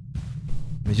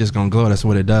 It's just gonna glow. That's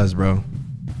what it does, bro.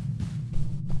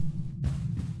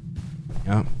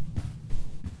 Yep.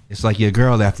 It's like your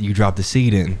girl after you drop the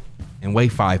seed in and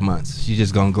wait 5 months. She's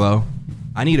just gonna glow.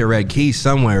 I need a red key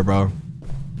somewhere, bro.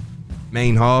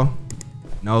 Main hall.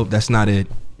 Nope, that's not it.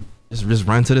 Just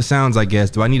run to the sounds, I guess.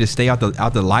 Do I need to stay out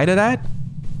the light of that?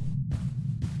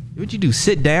 What'd you do?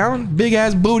 Sit down? Big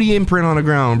ass booty imprint on the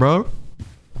ground, bro.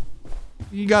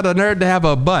 You got a nerd to have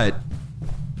a butt.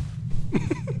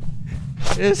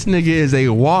 This nigga is a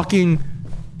walking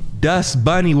dust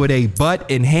bunny with a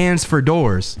butt and hands for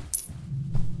doors.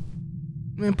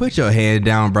 Man, put your hand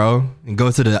down, bro, and go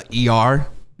to the ER.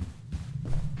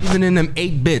 Even in them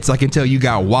 8 bits, I can tell you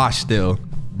got washed still.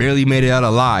 Barely made it out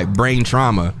alive. Brain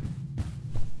trauma.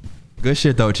 Good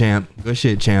shit though, champ. Good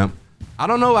shit, champ. I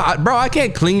don't know, bro. I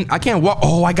can't clean. I can't walk.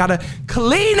 Oh, I gotta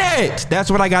clean it.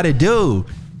 That's what I gotta do.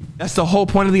 That's the whole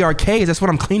point of the arcades. That's what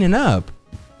I'm cleaning up.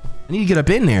 I need to get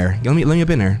up in there. Let me up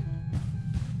in there.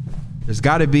 There's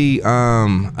got to be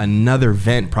another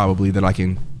vent probably that I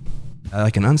can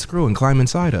unscrew and climb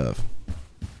inside of.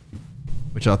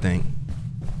 What y'all think?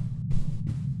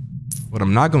 What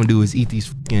I'm not gonna do is eat these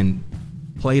fucking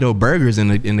Play-Doh burgers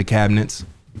in the cabinets.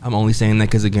 I'm only saying that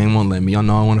because the game won't let me. Y'all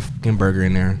know I want a fucking burger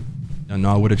in there. Y'all know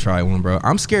I would have tried one, bro.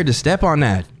 I'm scared to step on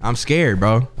that. I'm scared,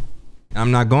 bro. I'm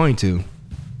not going to.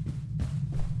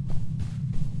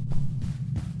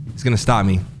 It's gonna stop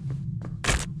me.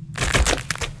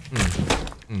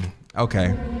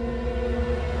 Okay.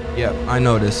 Yep, I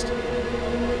noticed.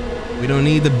 We don't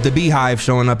need the beehive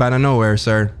showing up out of nowhere,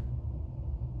 sir.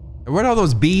 Where'd all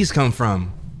those bees come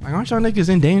from? Like, aren't y'all niggas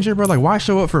in danger, bro? Like, why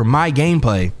show up for my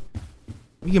gameplay?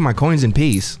 Let me get my coins in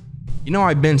peace. You know,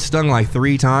 I've been stung like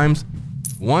 3 times.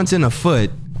 Once in the foot,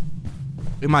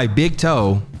 with my big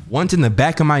toe. Once in the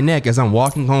back of my neck as I'm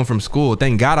walking home from school.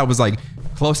 Thank God I was like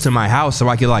close to my house so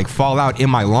I could like fall out in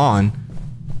my lawn.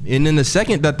 And then the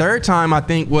 3rd time I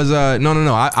think was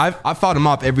no. I fought him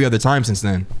off every other time since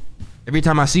then. Every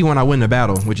time I see one, I win the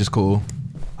battle, which is cool.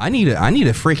 I need a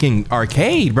freaking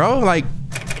arcade, bro. Like,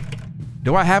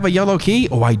 do I have a yellow key?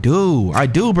 Oh, I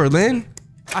do, Berlin.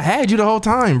 I had you the whole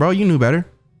time, bro. You knew better.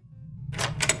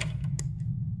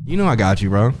 You know I got you,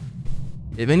 bro.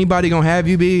 If anybody gonna have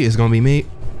you be, it's gonna be me.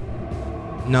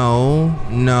 No.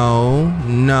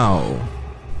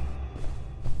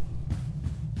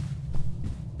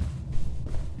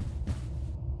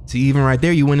 See, even right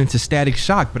there, you went into static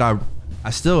shock, but I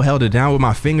still held it down with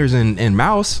my fingers and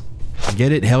mouse.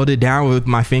 Get it? Held it down with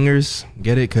my fingers.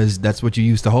 Get it? Because that's what you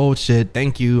use to hold shit.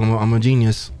 Thank you. I'm a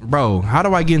genius. Bro, how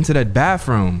do I get into that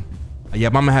bathroom?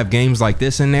 Yep, I'm gonna have games like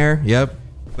this in there. Yep.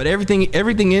 But everything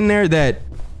in there that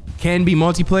can be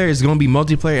multiplayer is gonna be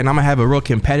multiplayer, and I'm gonna have a real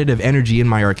competitive energy in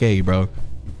my arcade, bro.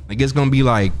 Like, it's gonna be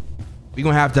like, we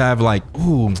gonna have to have like,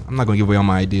 ooh, I'm not gonna give away all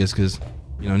my ideas because,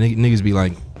 you know, niggas be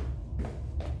like,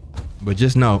 but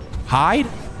just know, hide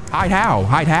how?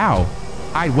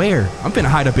 Hide where? I'm finna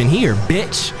hide up in here,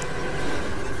 bitch.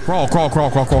 Crawl.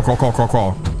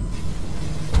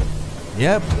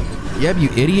 Yep, you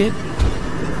idiot.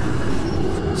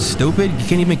 Stupid, you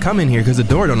can't even come in here because the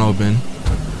door don't open.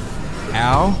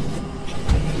 Ow,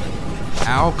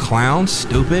 clown,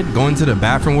 stupid. Going to the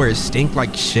bathroom where it stink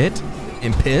like shit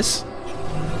and piss.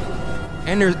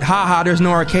 And there's, there's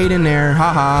no arcade in there. You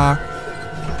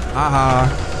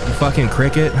fucking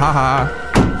cricket,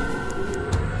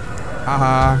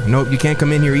 Nope, you can't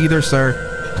come in here either,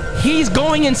 sir. He's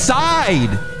going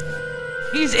inside.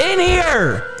 He's in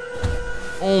here.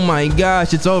 Oh my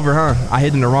gosh, it's over, huh? I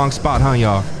hid in the wrong spot, huh,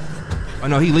 y'all? Oh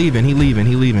no, he leaving.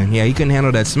 Yeah, he couldn't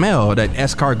handle that smell, that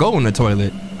escargot in the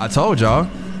toilet. I told y'all.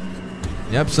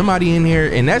 Yep, somebody in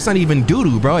here, and that's not even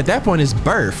doo-doo, bro. At that point, it's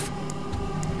birth.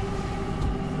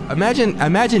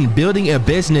 Imagine building a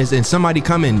business and somebody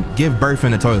come and give birth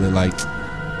in the toilet, like,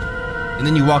 and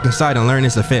then you walk inside and learn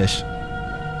it's a fish.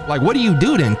 Like, what do you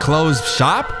do then? Close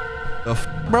shop?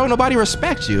 Bro, nobody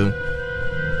respects you.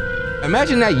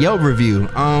 Imagine that Yelp review.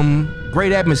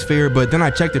 Great atmosphere, but then I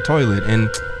checked the toilet and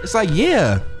it's like,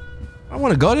 yeah, I don't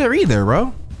want to go there either,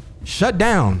 bro. Shut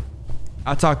down.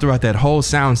 I talked throughout that whole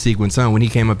sound sequence, huh, when he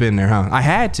came up in there, huh? I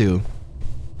had to.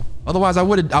 Otherwise, I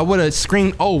would have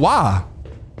screamed, oh, wow.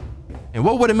 And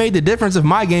what would have made the difference of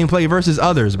my gameplay versus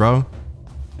others, bro?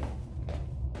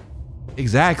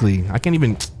 Exactly. I can't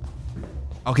even.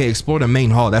 Okay, explore the main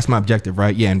hall. That's my objective,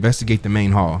 right? Yeah, investigate the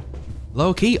main hall.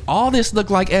 Low key, all this looked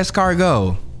like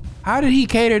escargot. How did he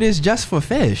cater this just for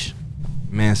fish?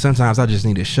 Man, sometimes I just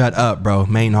need to shut up, bro.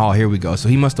 Main hall, here we go. So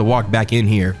he must have walked back in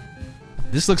here.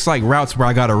 This looks like routes where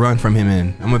I gotta run from him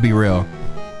in. I'm gonna be real.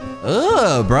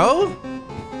 Ugh, bro.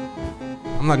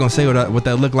 I'm not gonna say what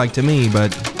that looked like to me,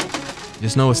 but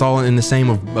just know it's all in the same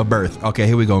of birth. Okay,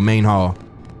 here we go, main hall.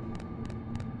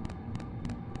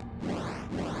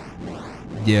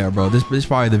 Yeah, bro, this is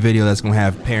probably the video that's gonna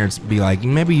have parents be like,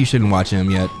 maybe you shouldn't watch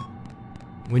him yet.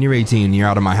 When you're 18 and you're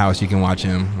out of my house, you can watch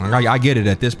him. I get it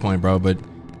at this point, bro, but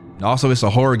also it's a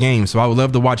horror game, so I would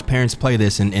love to watch parents play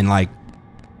this and like,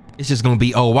 it's just gonna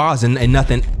be oh wows and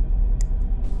nothing.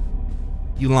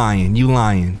 You lying, you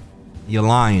lying, you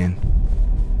lying.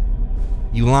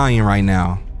 You lying right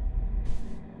now.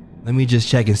 Let me just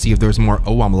check and see if there's more.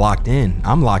 Oh, I'm locked in.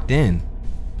 I'm locked in.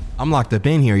 I'm locked up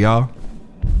in here, y'all.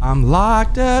 I'm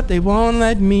locked up. They won't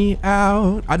let me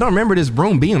out. I don't remember this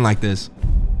room being like this.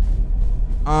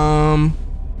 I'm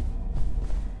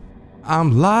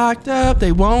locked up.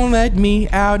 They won't let me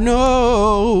out.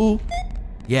 No.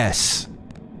 Yes.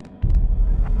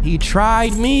 He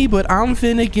tried me, but I'm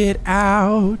finna get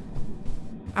out.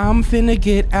 I'm finna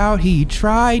get out. He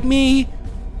tried me.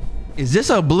 Is this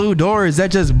a blue door or is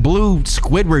that just blue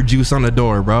Squidward juice on the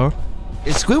door, bro?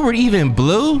 Is Squidward even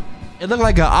blue? It looked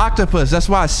like an octopus. That's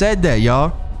why I said that,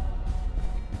 y'all.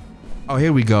 Oh,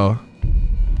 here we go.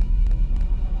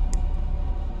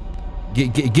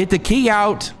 Get the key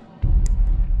out.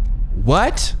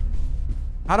 What?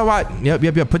 How do I?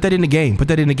 Yep. Put that in the game. Put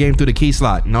that in the game through the key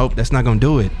slot. Nope, that's not gonna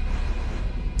do it.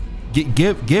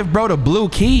 Give bro the blue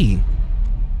key.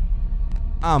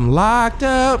 I'm locked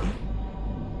up.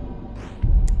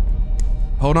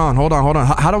 Hold on.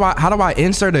 How do I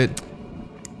insert it?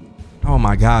 Oh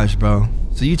my gosh, bro.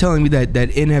 So you telling me that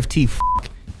NFT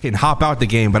can hop out the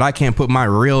game, but I can't put my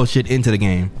real shit into the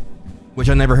game? Which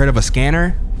I never heard of a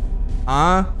scanner?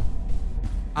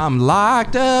 I'm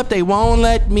locked up. They won't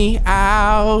let me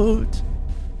out.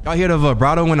 Y'all hear the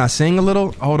vibrato when I sing a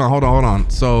little? Hold on.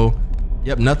 So,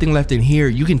 yep, nothing left in here.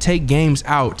 You can take games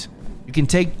out. You can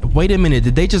take. Wait a minute.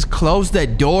 Did they just close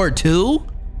that door too?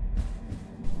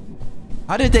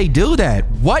 How did they do that?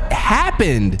 What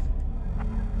happened?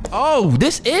 Oh,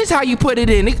 this is how you put it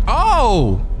in.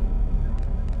 Oh,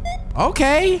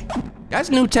 okay. That's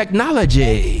new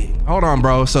technology. Hold on,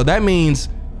 bro. So that means,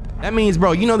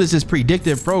 bro, you know this is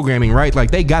predictive programming, right?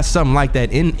 Like they got something like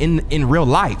that in real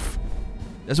life.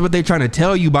 That's what they're trying to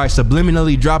tell you by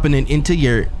subliminally dropping it into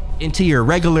your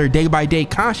regular day-by-day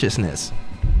consciousness.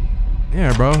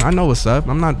 Yeah, bro. I know what's up.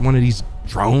 I'm not one of these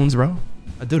drones, bro.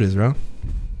 I do this, bro.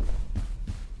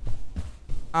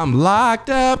 I'm locked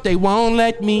up. They won't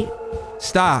let me.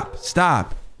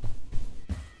 Stop.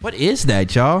 What is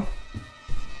that, y'all?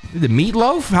 The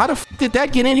meatloaf? How the f did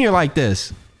that get in here like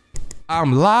this?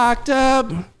 I'm locked up.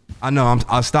 I know.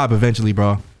 I'll stop eventually,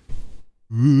 bro.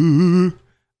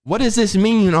 What does this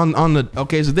mean on the?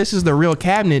 Okay, so this is the real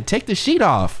cabinet. Take the sheet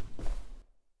off.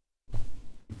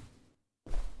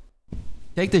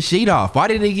 Take the sheet off. Why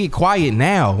did it get quiet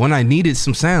now when I needed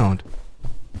some sound?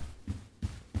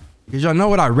 Because y'all know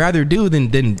what I'd rather do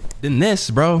than this,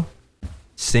 bro.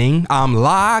 Sing. I'm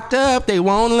locked up. They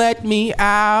won't let me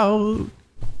out.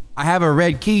 I have a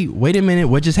red key. Wait a minute.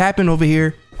 What just happened over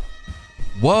here?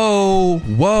 Whoa.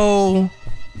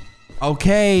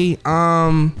 Okay.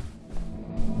 Why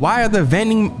are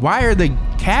the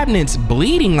cabinets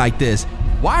bleeding like this?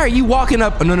 Why are you walking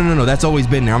up? No. That's always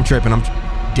been there. I'm tripping.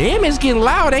 Damn, it's getting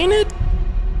loud, ain't it?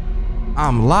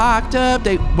 I'm locked up.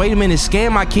 Wait a minute.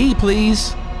 Scan my key,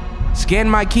 please. Scan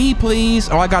my key, please.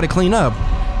 Oh, I gotta clean up.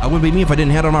 I wouldn't be me if I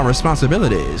didn't handle my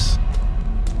responsibilities.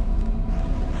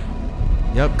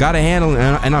 Yep, gotta handle it,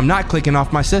 and I'm not clicking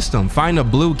off my system. Find a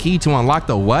blue key to unlock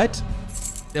the what?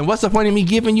 Then what's the point of me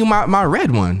giving you my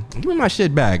red one? Give me my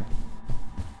shit back.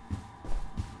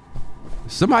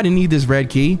 Somebody need this red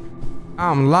key.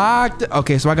 I'm locked.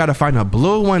 Okay, so I gotta find a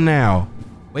blue one now.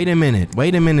 Wait a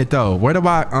minute though. Where do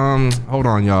I, hold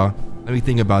on y'all. Let me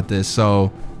think about this.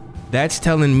 So that's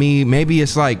telling me maybe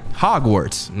it's like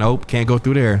Hogwarts. Nope, can't go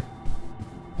through there.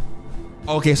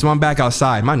 Okay, so I'm back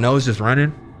outside. My nose just running.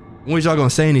 When was y'all gonna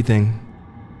say anything?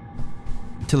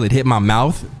 Until it hit my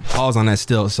mouth. Pause on that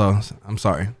still, so I'm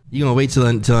sorry. You gonna wait till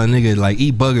a nigga like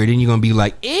eat booger, then you gonna be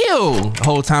like, ew! The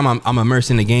whole time I'm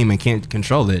immersed in the game and can't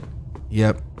control it.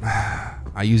 Yep.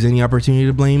 I use any opportunity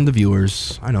to blame the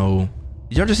viewers. I know.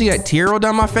 Did y'all just see that tear roll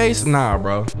down my face? Nah,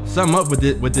 bro. Something up with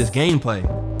this gameplay.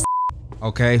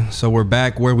 Okay, so we're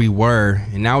back where we were,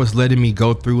 and now it's letting me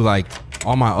go through like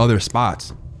all my other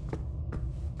spots.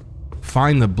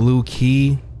 Find the blue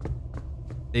key.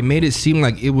 They made it seem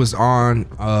like it was on,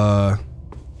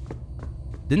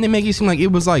 didn't they make it seem like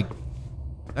it was like,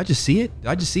 did I just see it? Did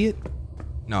I just see it?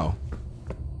 No.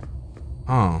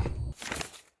 Oh.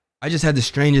 I just had the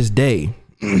strangest day.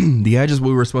 The address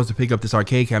where we were supposed to pick up this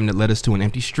arcade cabinet led us to an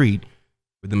empty street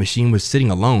where the machine was sitting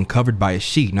alone, covered by a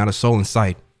sheet, not a soul in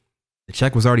sight. The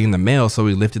check was already in the mail, so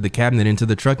we lifted the cabinet into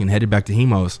the truck and headed back to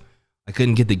Himo's. I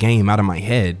couldn't get the game out of my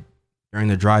head. During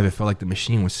the drive, it felt like the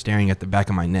machine was staring at the back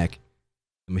of my neck.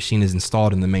 The machine is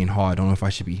installed in the main hall. I don't know if I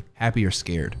should be happy or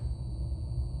scared.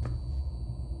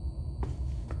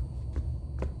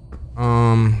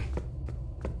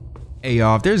 Hey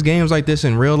y'all, if there's games like this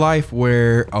in real life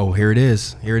where, oh, here it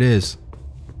is.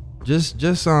 Just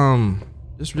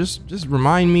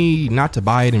remind me not to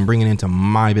buy it and bring it into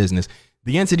my business.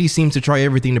 The entity seems to try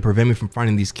everything to prevent me from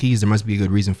finding these keys. There must be a good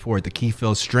reason for it. The key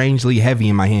feels strangely heavy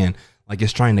in my hand, like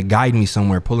it's trying to guide me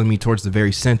somewhere, pulling me towards the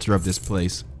very center of this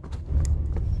place.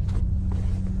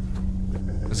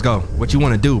 Let's go. What you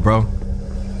want to do, bro?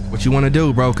 What you want to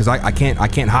do, bro? Cause I can't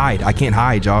hide. I can't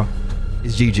hide, y'all.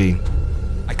 It's GG.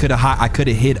 I could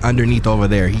have hid underneath over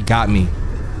there. He got me.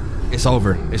 It's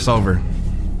over. It's over.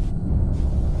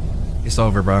 It's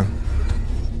over, bro.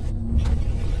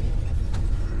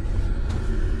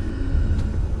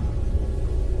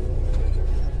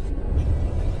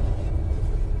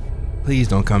 Please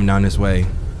don't come down this way.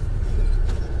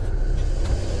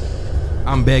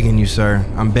 I'm begging you, sir.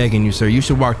 I'm begging you, sir. You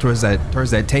should walk towards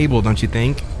that table, don't you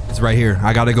think? It's right here.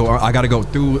 I gotta go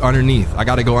through underneath. I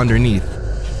gotta go underneath.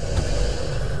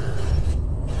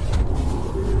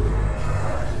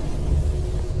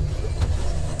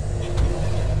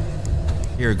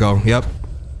 Here we go. Yep.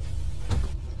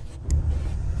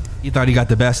 He thought he got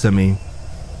the best of me.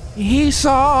 He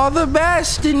saw the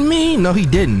best in me. No, he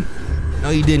didn't. No,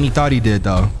 he didn't. He thought he did,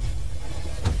 though.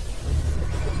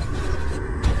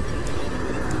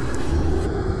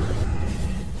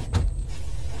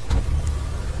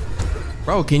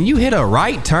 Bro, can you hit a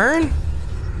right turn?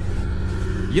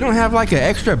 You don't have like an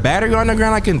extra battery on the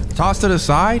ground I can toss to the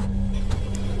side?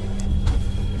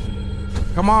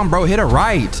 Come on, bro, hit a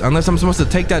right. Unless I'm supposed to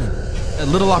take that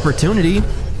little opportunity.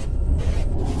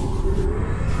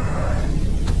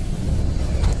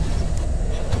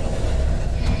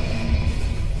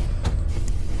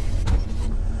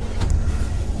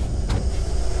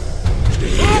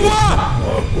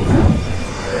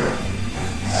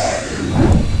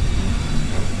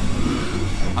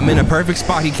 I'm in a perfect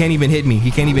spot. He can't even hit me.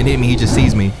 He can't even hit me. He just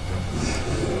sees me.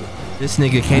 This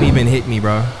nigga can't even hit me,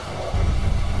 bro.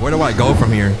 Where do I go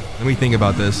from here? Let me think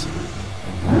about this.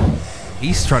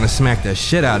 He's trying to smack the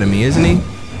shit out of me, isn't he?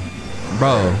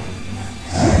 Bro.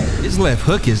 His left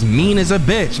hook is mean as a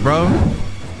bitch, bro.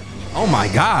 Oh my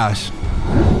gosh.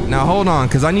 Now hold on,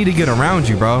 because I need to get around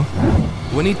you, bro.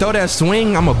 When he throw that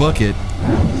swing, I'ma book it.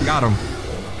 Got him.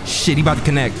 Shit, he about to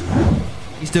connect.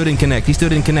 He still didn't connect. He still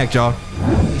didn't connect, y'all.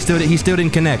 He still didn't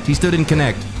connect. He still didn't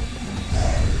connect.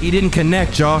 He didn't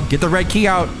connect, y'all. Get the red key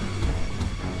out.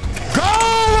 Crawl!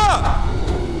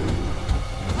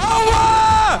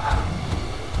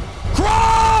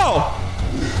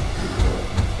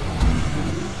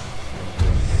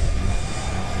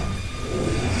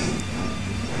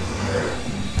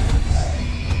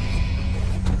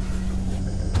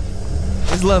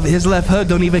 His left hook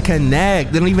don't even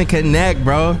connect. They don't even connect,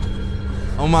 bro.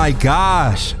 Oh my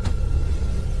gosh.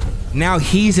 Now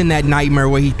he's in that nightmare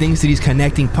where he thinks that he's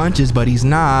connecting punches, but he's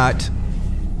not.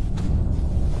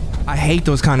 I hate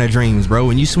those kind of dreams, bro.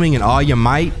 When you swing in all your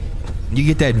might, you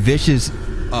get that vicious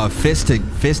fist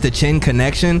to chin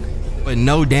connection, but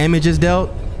no damage is dealt.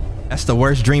 That's the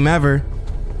worst dream ever.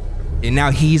 And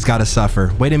now he's got to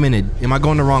suffer. Wait a minute. Am I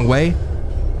going the wrong way?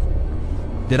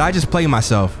 Did I just play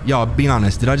myself? Y'all, be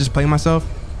honest. Did I just play myself?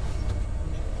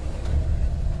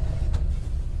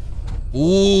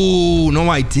 Ooh, no,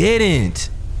 I didn't.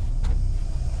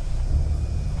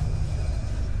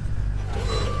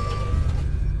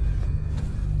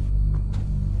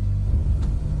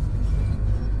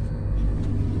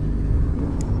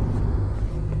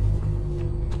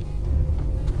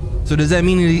 So does that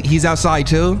mean he's outside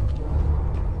too?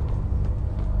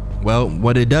 Well,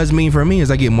 what it does mean for me is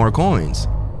I get more coins.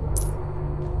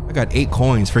 I got 8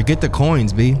 coins. Forget the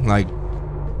coins, B. Like,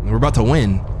 we're about to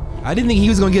win. I didn't think he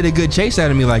was gonna get a good chase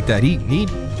out of me like that. He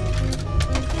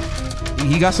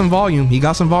got some volume. He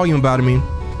got some volume about me.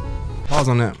 Pause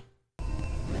on that.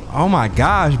 Oh my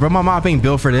gosh, bro, my mop ain't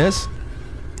built for this.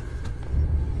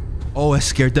 Oh, it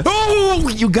scared the. Oh,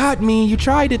 you got me. You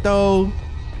tried it though.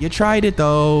 You tried it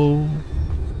though.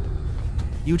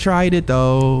 You tried it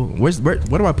though. What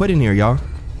do I put in here, y'all?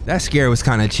 That scare was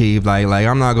kind of cheap. Like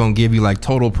I'm not gonna give you like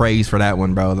total praise for that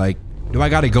one, bro. Like, do I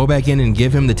gotta go back in and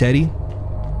give him the teddy?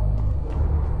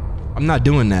 I'm not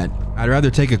doing that. I'd rather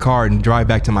take a car and drive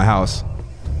back to my house.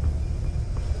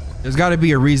 There's got to be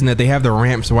a reason that they have the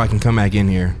ramp so I can come back in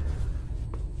here.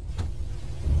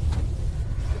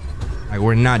 Like,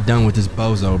 we're not done with this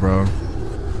bozo, bro.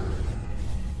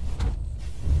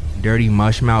 Dirty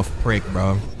mushmouth prick,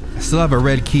 bro. I still have a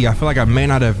red key. I feel like I may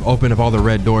not have opened up all the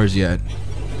red doors yet.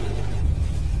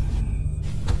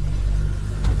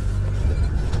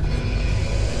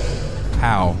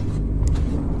 How?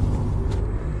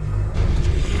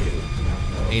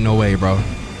 Ain't no way, bro.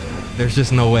 There's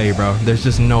just no way, bro. There's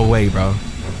just no way, bro.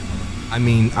 I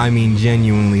mean,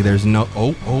 genuinely, there's no.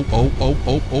 Oh.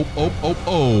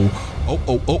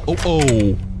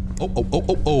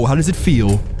 How does it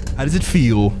feel? How does it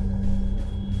feel?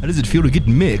 How does it feel to get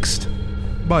mixed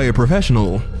by a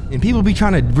professional? And people be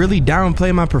trying to really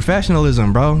downplay my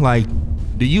professionalism, bro. Like,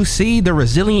 do you see the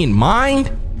resilient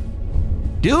mind?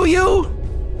 Do you?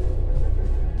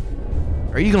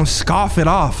 Or are you gonna scoff it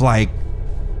off like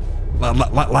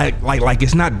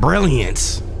it's not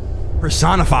brilliance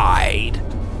personified?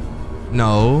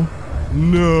 No.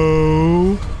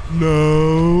 No.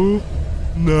 No.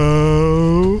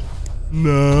 No.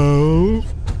 No.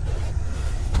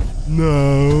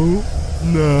 No.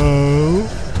 No.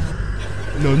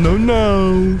 No, no,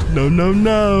 no. No, no,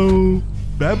 no.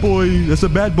 Bad boy. That's a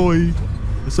bad boy.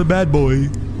 That's a bad boy.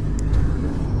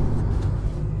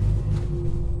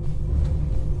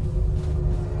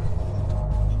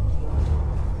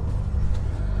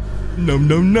 No,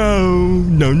 no, no.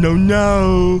 No, no,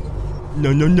 no.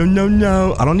 No, no, no, no,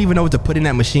 no. I don't even know what to put in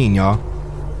that machine, y'all.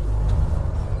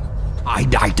 I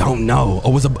don't know.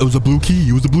 Oh, it was a blue key.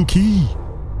 It was a blue key.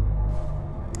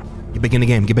 Get back in the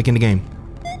game. Get back in the game.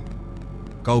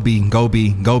 Go B. Go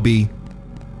B. Go B.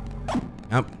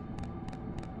 Yep.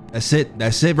 That's it.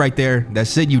 That's it right there.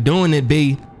 That's it. You doing it,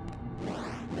 B.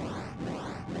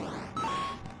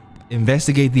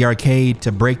 Investigate the arcade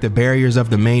to break the barriers of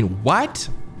the main. What?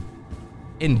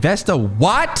 Invest a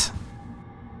what?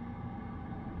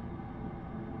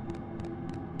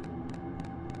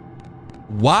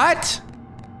 What?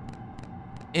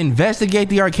 Investigate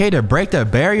the arcade to break the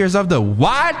barriers of the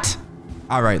what?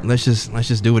 All right, let's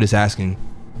just do what it's asking.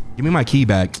 Give me my key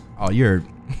back. Oh, you're.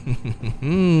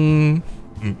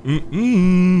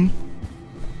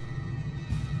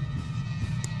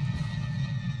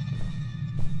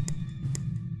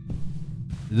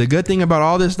 The good thing about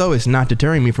all this though, it's not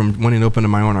deterring me from wanting to open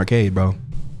my own arcade, bro.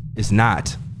 It's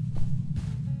not.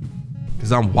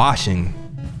 Cause I'm washing.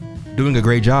 Doing a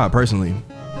great job personally.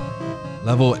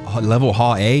 Level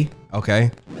Hall A.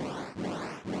 Okay.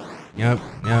 Yep.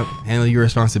 Handle your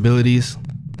responsibilities.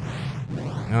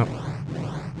 Yep.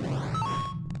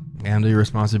 Handle your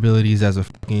responsibilities as a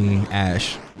fucking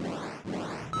Ash.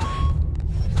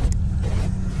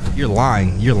 You're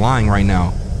lying. You're lying right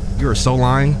now. You are so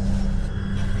lying.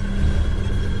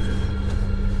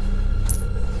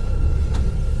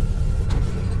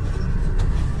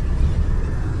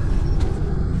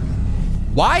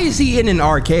 Why is he in an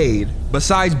arcade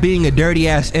besides being a dirty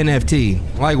ass NFT?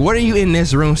 Like, what are you in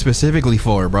this room specifically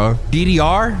for, bro?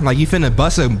 DDR? Like, you finna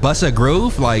bust a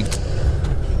groove? Like,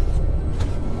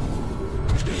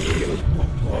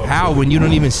 how when you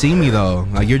don't even see me though?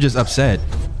 Like, you're just upset.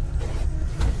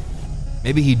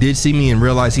 Maybe he did see me and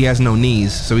realized he has no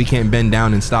knees, so he can't bend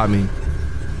down and stop me.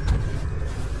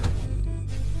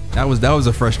 That was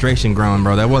a frustration groan,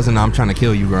 bro. That wasn't I'm trying to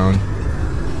kill you groan.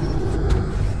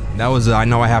 That was I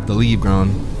know I have to leave groan.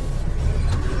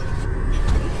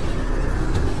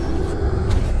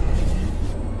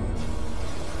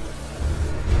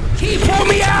 He pulled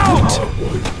me out!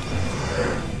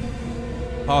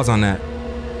 Pause on that.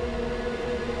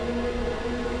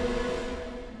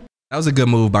 That was a good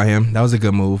move by him. That was a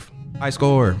good move. High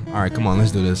score. All right, come on,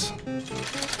 let's do this.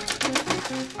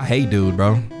 I hate dude,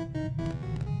 bro.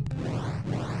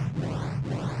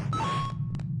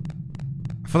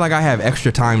 I feel like I have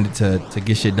extra time to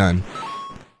get shit done.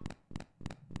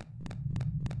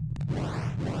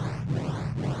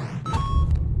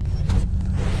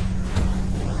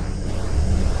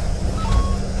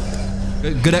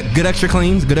 Good extra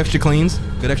cleans. Good extra cleans.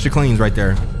 Good extra cleans right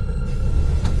there.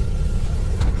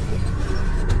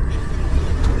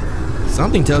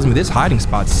 Something tells me this hiding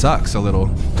spot sucks a little.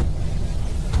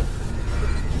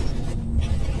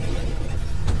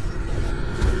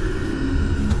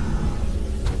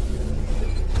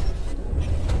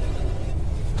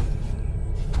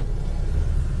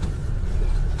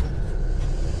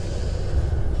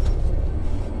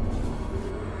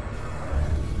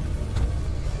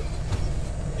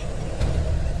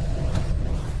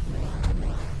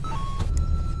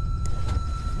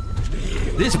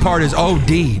 This part is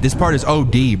OD. This part is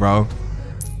OD, bro.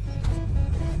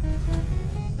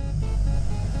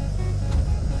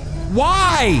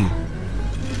 Why?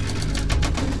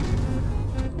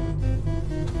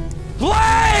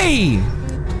 Play!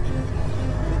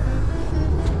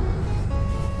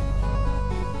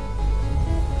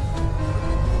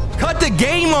 Cut the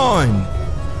game on.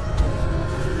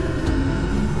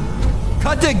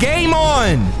 Cut the game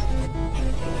on.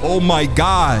 Oh my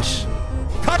gosh.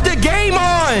 Cut the game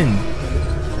on!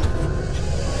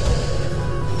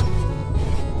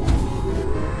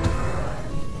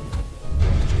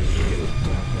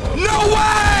 No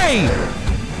way!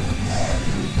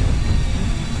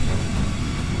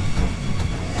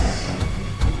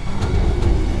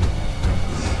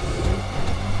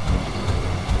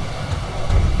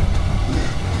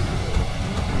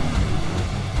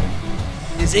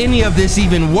 Is any of this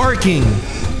even working?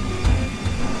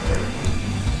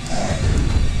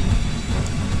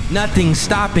 Nothing's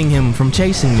stopping him from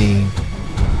chasing me.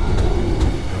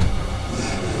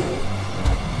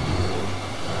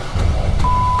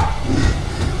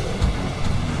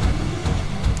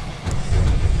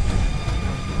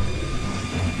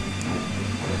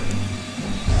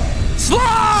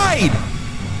 Slide!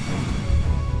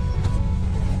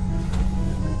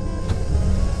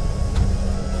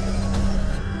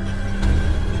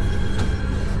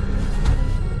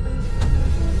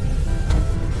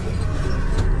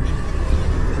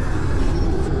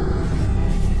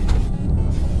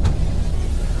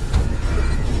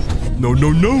 No,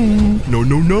 no, no, no,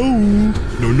 no, no, no,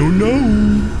 no, no,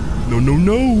 no, no,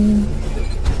 no,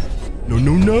 no,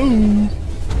 no, no.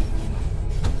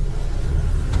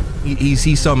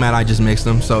 He's so mad I just mixed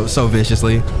him so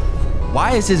viciously.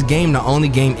 Why is this game the only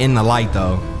game in the light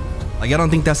though? Like I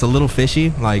don't think that's a little fishy,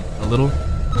 like a little.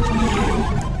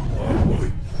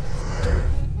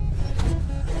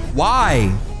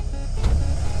 Why?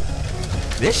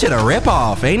 This shit a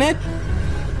ripoff, ain't it?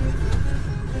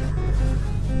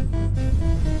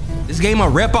 This game a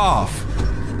ripoff.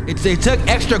 It took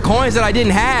extra coins that I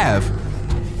didn't have.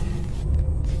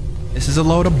 This is a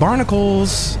load of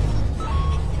barnacles.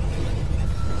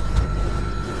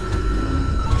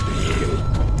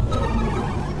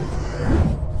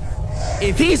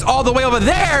 If he's all the way over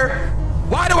there,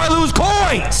 why do I lose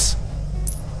coins?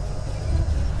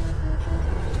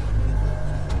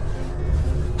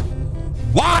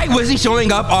 Why was he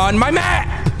showing up on my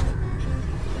map?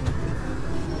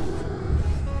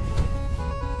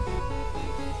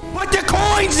 Put the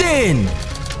coins in!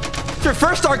 It's your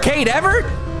first arcade ever?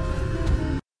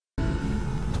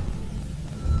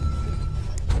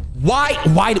 Why,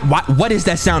 what is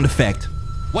that sound effect?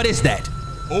 What is that?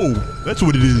 Oh, that's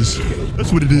what it is.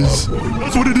 That's what it is.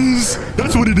 That's what it is.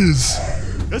 That's what it is.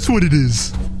 That's what it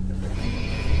is.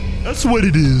 That's what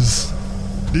it is.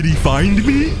 Did he find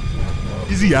me?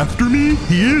 Is he after me?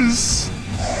 He is.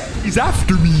 He's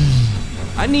after me.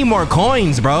 I need more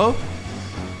coins, bro.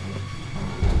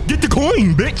 Get the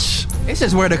coin, bitch. This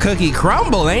is where the cookie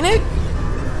crumble, ain't it?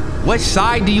 Which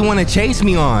side do you want to chase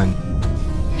me on?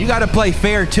 You gotta play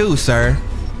fair too, sir.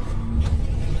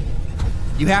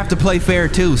 You have to play fair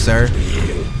too, sir.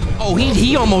 Oh,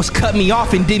 he almost cut me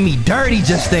off and did me dirty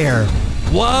just there.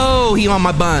 Whoa, he on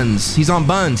my buns. He's on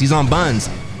buns. He's on buns.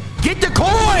 Get the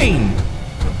coin!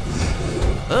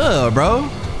 Ugh, bro.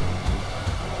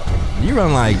 You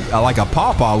run like a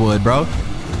pawpaw would, bro.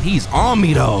 He's on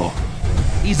me though.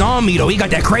 He's on me though. He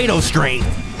got that Kratos strength.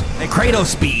 That Kratos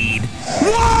speed.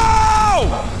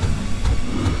 Whoa!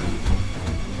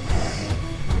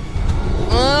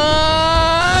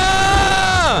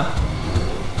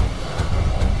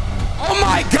 Oh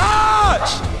my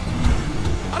gosh!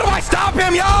 How do I stop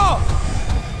him, y'all?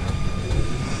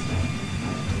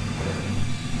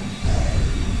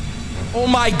 Oh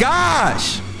my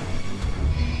gosh!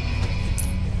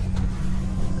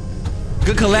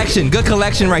 Good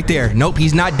collection right there. Nope,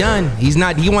 he's not done. He's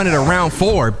not, he wanted a round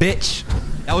 4, bitch.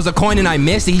 That was a coin and I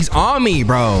missed it. He's on me,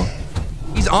 bro.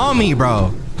 He's on me,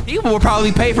 bro. People will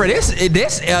probably pay for this.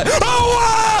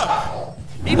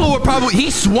 People were probably,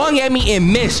 he swung at me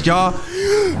and missed, y'all.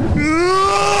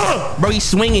 Bro, he's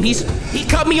swinging. He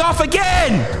cut me off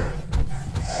again.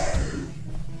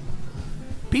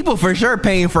 People for sure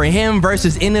paying for him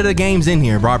versus any of the games in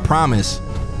here, bro. I promise.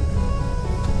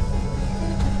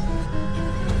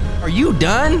 Are you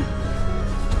done?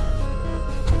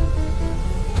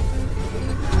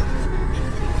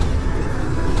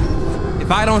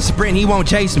 If I don't sprint, he won't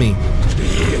chase me.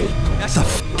 That's a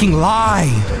fucking lie.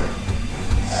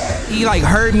 He like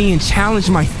heard me and challenged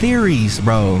my theories,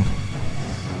 bro.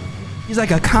 He's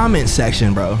like a comment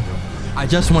section, bro. I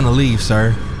just want to leave,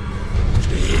 sir.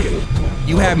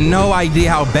 You have no idea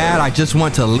how bad I just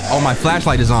want to. Oh, my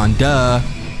flashlight is on. Duh.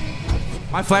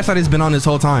 My flashlight has been on this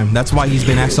whole time. That's why he's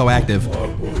been so active.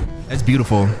 That's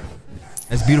beautiful.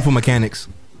 That's beautiful mechanics.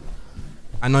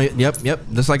 I know. Yep.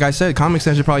 Just like I said, comment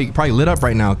section probably lit up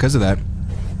right now because of that.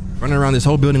 Running around this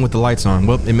whole building with the lights on.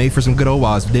 Well, it made for some good old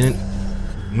whiles, didn't?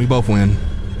 We both win.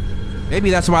 Maybe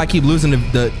that's why I keep losing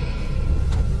the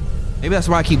maybe that's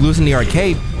why I keep losing the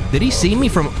arcade. Did he see me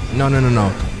from? No.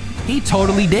 He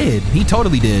totally did. He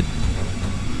totally did.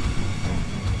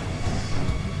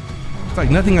 It's like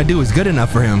nothing I do is good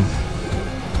enough for him.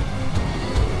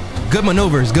 Good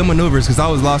maneuvers, because I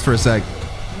was lost for a sec.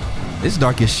 It's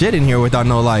dark as shit in here without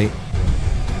no light.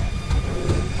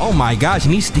 Oh my gosh,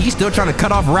 and he's still trying to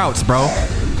cut off routes, bro.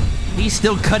 He's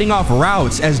still cutting off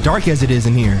routes as dark as it is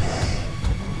in here.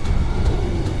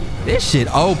 This shit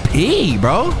OP,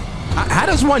 bro. How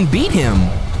does one beat him?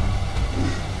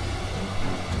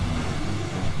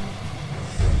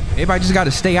 Maybe I just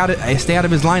gotta stay out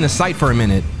of his line of sight for a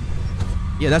minute.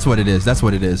 Yeah, that's what it is. That's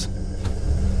what it is.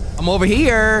 I'm over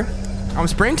here. I'm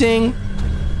sprinting.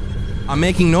 I'm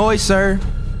making noise, sir.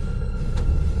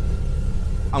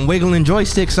 I'm wiggling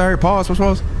joystick, sir.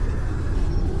 Pause.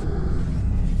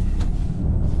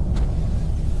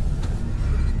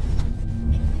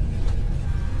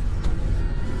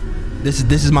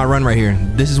 This is my run right here.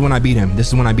 This is when I beat him.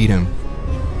 This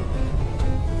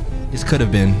could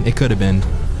have been. It could have been.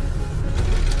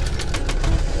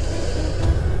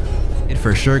 It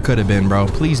for sure could have been, bro.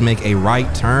 Please make a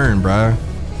right turn, bro.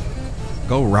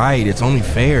 Go right. It's only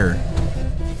fair.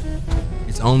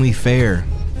 It's only fair.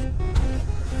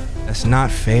 That's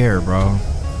not fair, bro.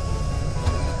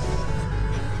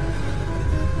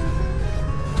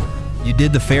 You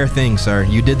did the fair thing, sir.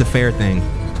 You did the fair thing.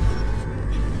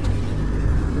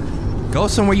 Go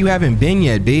somewhere you haven't been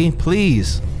yet, B.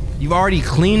 Please. You've already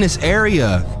cleaned this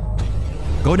area.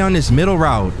 Go down this middle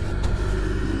route.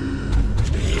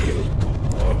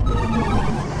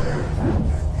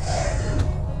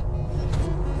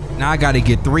 Now I gotta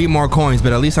get 3 more coins,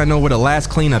 but at least I know where the last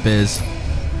cleanup is.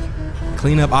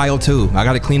 Clean up aisle 2. I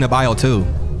gotta clean up aisle 2.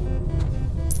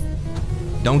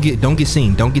 Don't get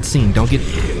seen.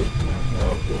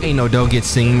 Ain't no don't get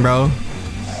seen, bro.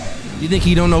 You think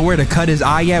he don't know where to cut his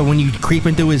eye at when you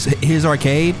creeping through his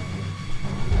arcade?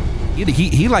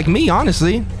 He like me,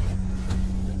 honestly.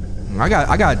 I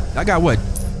got what?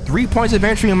 3 points of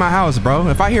entry in my house, bro.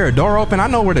 If I hear a door open, I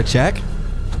know where to check.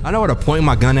 I know where to point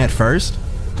my gun at first.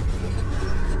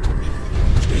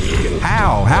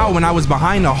 How when I was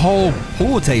behind the whole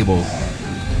pool table?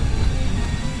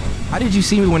 How did you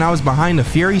see me when I was behind the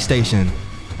Fury station?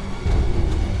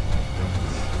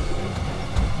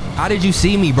 How did you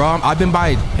see me, bro? I've been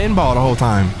by pinball the whole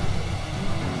time.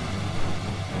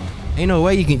 Ain't no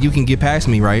way you can get past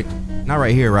me, right? Not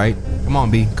right here, right? Come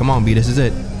on, B. Come on, B. This is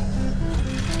it.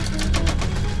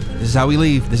 This is how we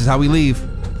leave. This is how we leave.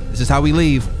 This is how we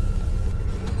leave.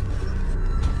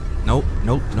 Nope.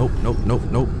 Nope. Nope. Nope. Nope.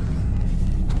 Nope.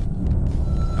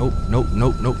 Nope. Nope.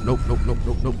 Nope. Nope. Nope. Nope. Nope.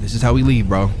 Nope. Nope. This is how we leave,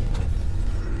 bro.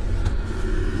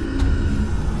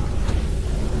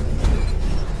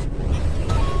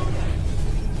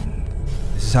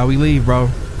 This is how we leave, bro.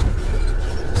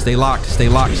 Stay locked. Stay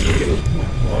locked.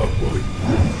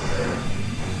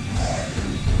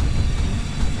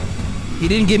 He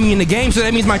didn't get me in the game, so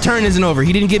that means my turn isn't over.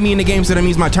 He didn't get me in the game, so that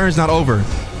means my turn's not over.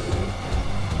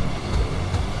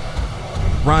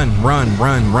 Run, run,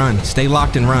 run, run. Stay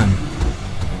locked and run.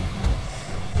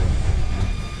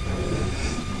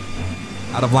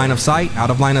 Out of line of sight. Out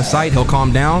of line of sight. He'll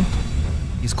calm down.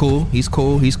 He's cool. He's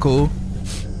cool. He's cool.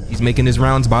 He's making his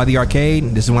rounds by the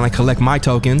arcade. This is when I collect my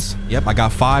tokens. Yep, I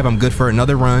got 5. I'm good for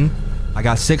another run. I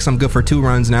got 6. I'm good for 2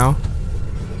 runs now.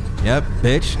 Yep,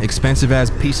 bitch. Expensive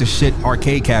ass piece of shit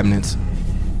arcade cabinets.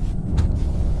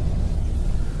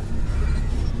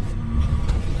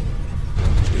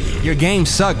 Your games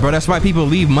suck, bro. That's why people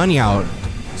leave money out.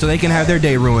 So they can have their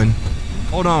day ruined.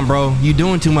 Hold on, bro. You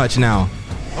doing too much now.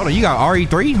 Hold on, you got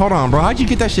RE3? Hold on, bro. How'd you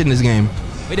get that shit in this game?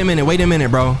 Wait a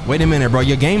minute, bro. Wait a minute, bro.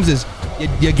 Your games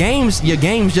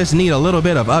just need a little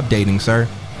bit of updating, sir.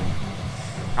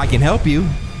 I can help you.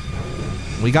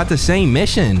 We got the same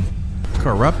mission.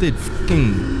 Corrupted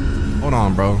fucking. Hold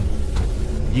on, bro.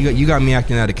 You got me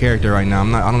acting out of character right now.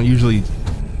 I don't usually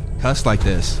cuss like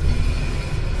this.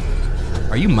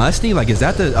 Are you musty? Like, is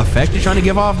that the effect you're trying to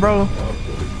give off, bro?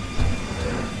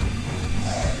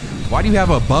 Why do you have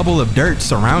a bubble of dirt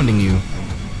surrounding you?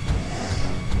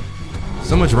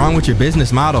 So much wrong with your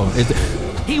business model.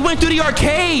 He went through the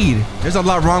arcade. There's a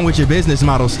lot wrong with your business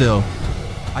model still.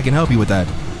 I can help you with that.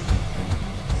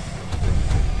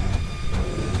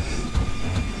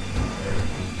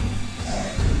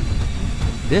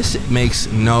 This makes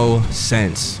no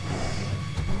sense.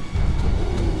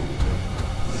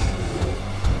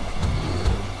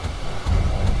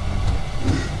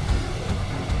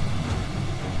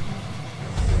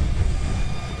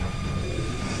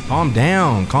 Calm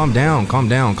down, calm down, calm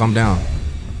down, calm down.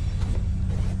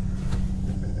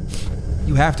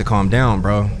 You have to calm down,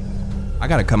 bro. I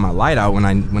gotta cut my light out when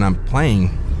I'm playing.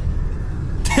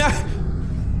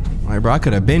 Alright, bro, I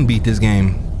could have been beat this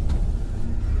game.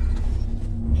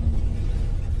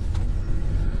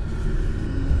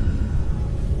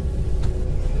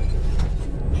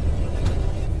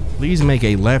 Please make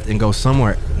a left and go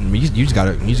somewhere. You just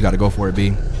gotta go for it,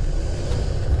 B.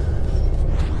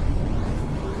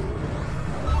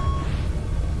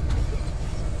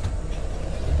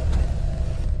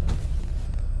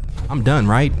 I'm done,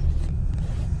 right?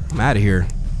 I'm out of here.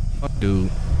 Fuck, dude.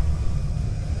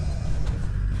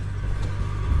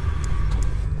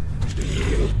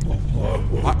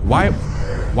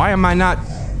 Why am I not?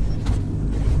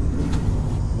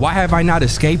 Why have I not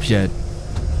escaped yet?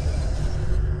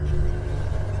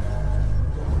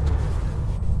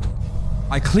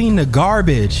 I cleaned the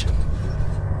garbage.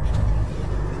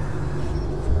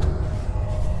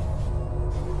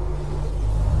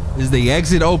 Is the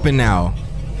exit open now?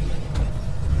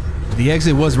 The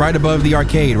exit was right above the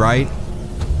arcade, right?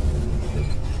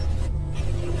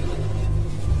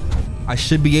 I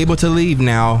should be able to leave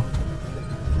now.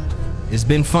 It's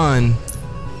been fun.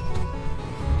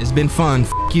 It's been fun.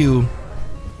 F you.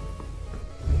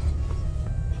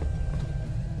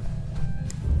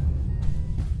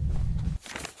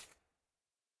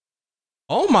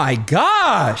 Oh my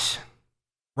gosh.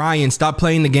 Ryan, stop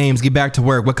playing the games. Get back to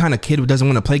work. What kind of kid doesn't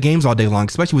want to play games all day long,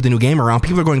 especially with the new game around?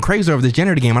 People are going crazy over this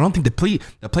Janitor game. I don't think the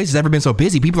place has ever been so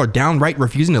busy. People are downright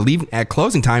refusing to leave at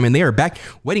closing time, and they are back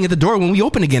waiting at the door when we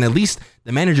open again. At least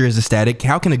the manager is ecstatic.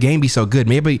 How can a game be so good?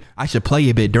 Maybe I should play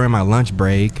a bit during my lunch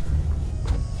break.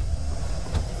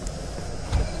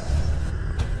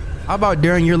 How about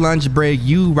during your lunch break,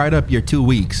 you write up your 2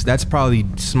 weeks? That's probably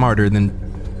smarter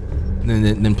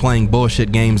than playing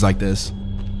bullshit games like this.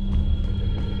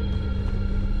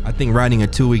 I think writing a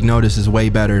 2-week notice is way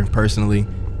better, personally.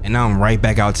 And now I'm right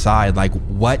back outside. Like,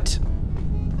 what?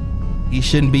 He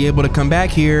shouldn't be able to come back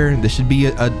here. This should be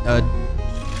a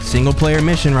single player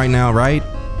mission right now, right?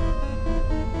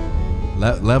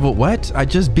 Level, what? I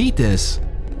just beat this.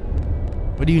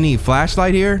 What do you need?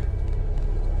 Flashlight here?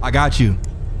 I got you.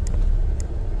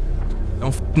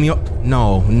 Don't f me up.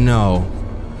 No, no.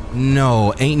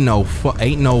 No, ain't no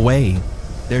way.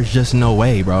 There's just no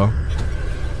way, bro.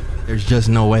 There's just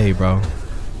no way, bro.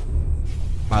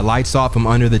 My light's off. I'm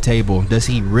under the table. Does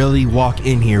he really walk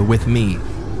in here with me?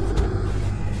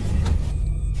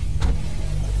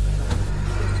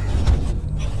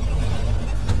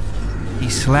 He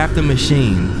slapped the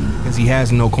machine because he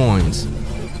has no coins.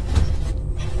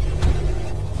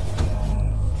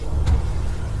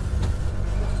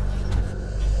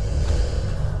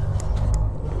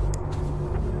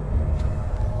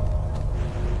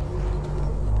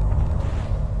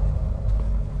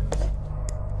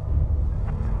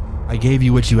 I gave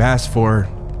you what you asked for.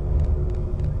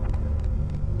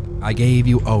 I gave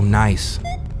you, oh, nice.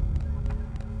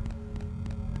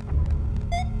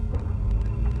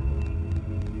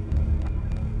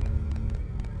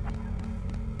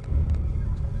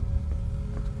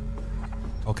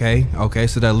 Okay, okay,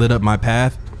 so that lit up my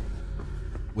path,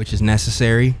 which is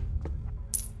necessary.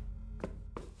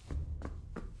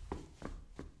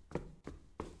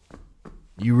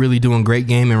 You really doing great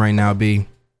gaming right now, B.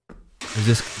 Is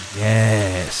this,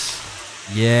 yes,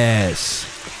 yes,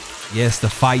 yes, the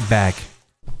fight back.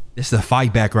 This is the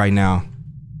fight back right now.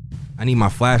 I need my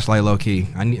flashlight, low key.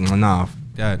 I need, nah,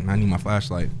 God, I need my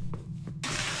flashlight.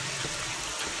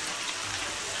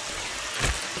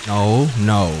 No,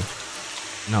 no,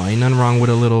 no, ain't nothing wrong with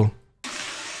a little,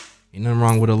 ain't nothing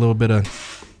wrong with a little bit of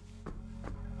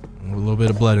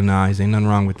blood in the eyes. Ain't nothing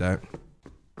wrong with that.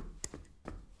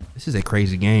 This is a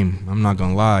crazy game. I'm not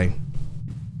gonna lie.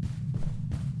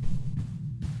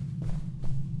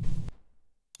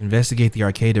 Investigate the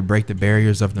arcade to break the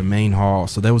barriers of the main hall.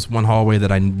 So there was one hallway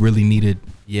that I really needed.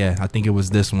 Yeah, I think it was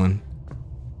this one.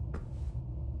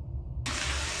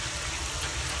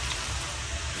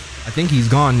 I think he's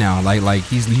gone now. Like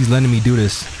he's letting me do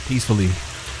this peacefully.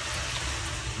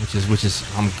 Which is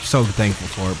I'm so thankful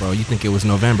for it, bro. You think it was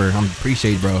November. I'm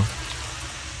appreciate, bro.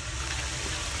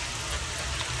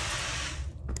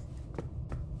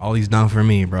 All he's done for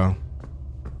me, bro.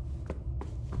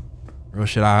 Real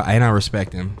shit, I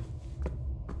respect him.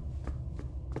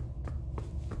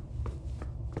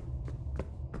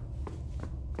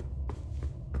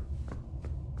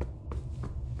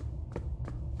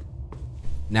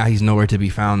 Now he's nowhere to be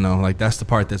found though. Like that's the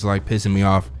part that's like pissing me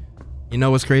off. You know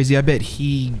what's crazy? I bet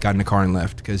he got in the car and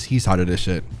left because he's tired of this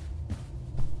shit.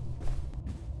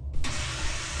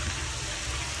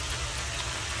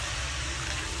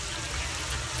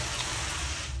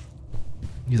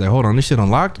 He's like, hold on, this shit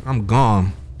unlocked? I'm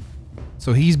gone.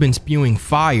 So he's been spewing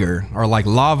fire or like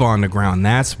lava on the ground.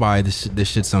 That's why this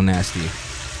shit's so nasty.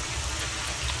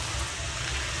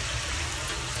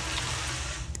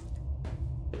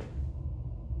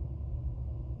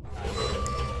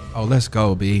 Oh, let's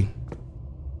go, B.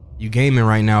 You gaming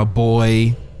right now,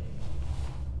 boy.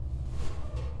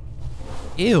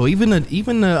 Ew, even the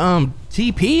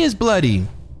TP is bloody.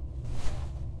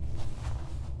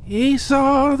 He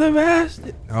saw the best.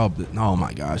 Oh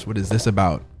my gosh, what is this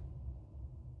about?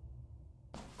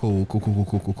 Cool.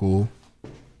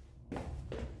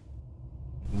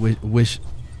 Wish.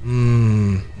 I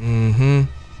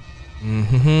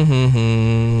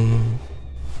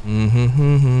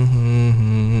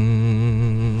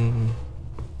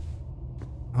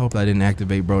hope I didn't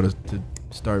activate, bro, to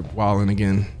start walling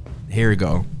again. Here we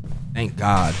go. Thank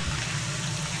God.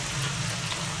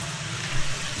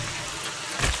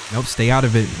 Nope, stay out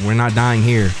of it. We're not dying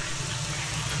here.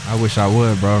 I wish I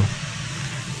would, bro.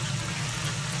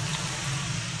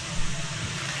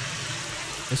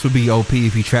 This would be OP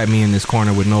if he trapped me in this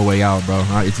corner with no way out, bro.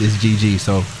 It's GG,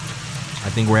 so I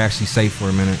think we're actually safe for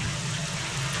a minute.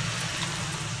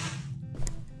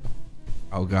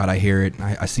 Oh God, I hear it.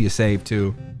 I see a save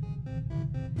too.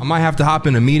 I might have to hop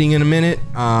in a meeting in a minute.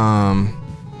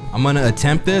 I'm gonna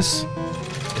attempt this.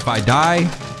 If I die,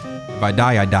 I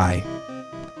die.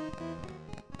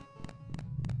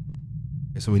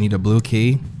 Okay, so we need a blue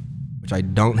key, which I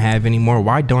don't have anymore.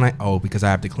 Why don't I? Oh, because I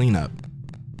have to clean up.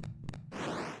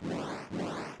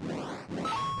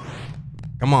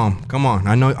 Come on.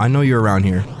 I know you're around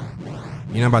here.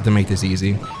 You're not about to make this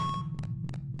easy.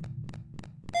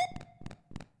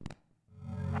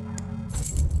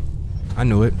 I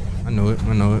knew it.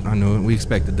 We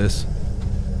expected this.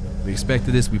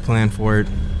 We planned for it.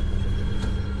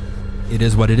 It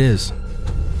is what it is.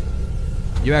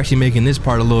 You're actually making this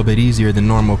part a little bit easier than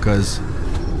normal because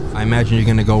I imagine you're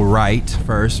gonna go right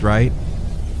first, right?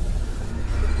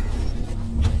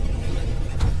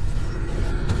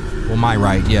 Well, my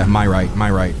right. Yeah, my right.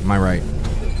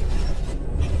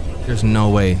 There's no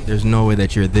way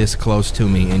that you're this close to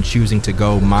me and choosing to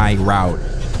go my route.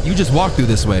 You just walked through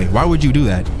this way. Why would you do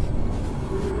that?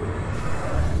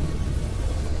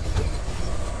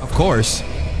 Of course.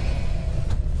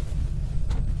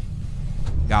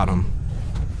 Got him.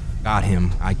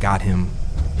 I got him.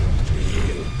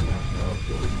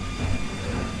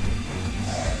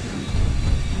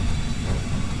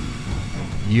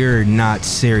 You're not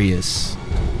serious.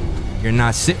 You're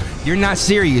not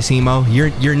serious, Hemo.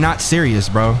 You're not serious,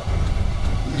 bro.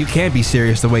 You can't be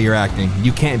serious the way you're acting.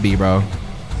 You can't be, bro.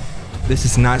 This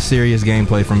is not serious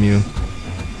gameplay from you.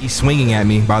 He's swinging at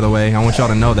me, by the way. I want y'all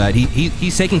to know that.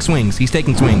 He's taking swings. He's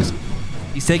taking swings,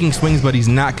 but he's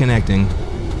not connecting.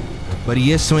 But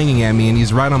he is swinging at me, and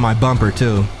he's right on my bumper,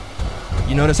 too.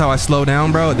 You notice how I slow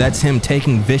down, bro? That's him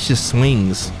taking vicious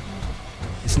swings.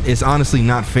 It's honestly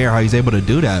not fair how he's able to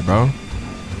do that, bro.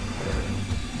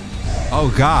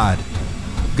 Oh, God.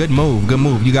 Good move.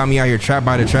 You got me out here trapped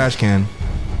by the trash can.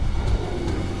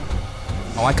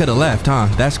 Oh, I could have left, huh?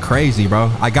 That's crazy,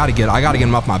 bro. I gotta get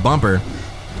him off my bumper.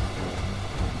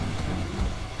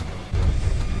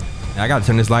 Yeah, I gotta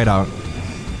turn this light out.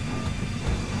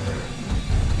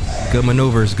 Good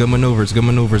maneuvers.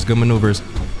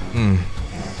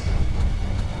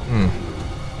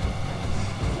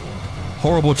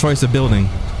 Horrible choice of building.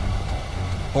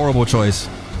 Horrible choice.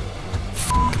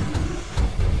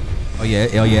 Oh yeah,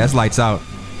 it's lights out.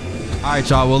 All right,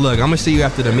 y'all. Well, look, I'm gonna see you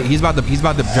after the. He's about to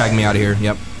drag me out of here.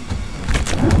 Yep.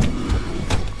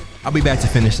 I'll be back to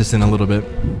finish this in a little bit.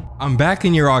 I'm back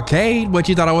in your arcade. What,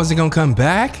 you thought I wasn't gonna come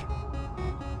back?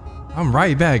 I'm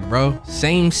right back, bro.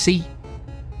 Same seat,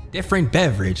 different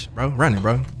beverage, bro. Run it,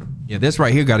 bro. Yeah, this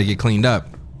right here got to get cleaned up.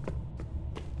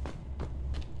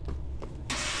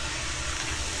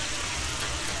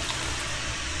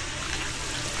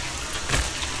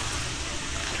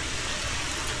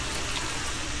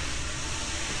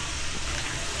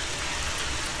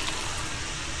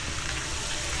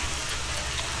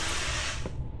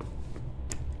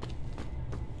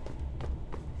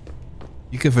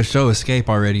 You could for sure escape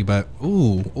already, but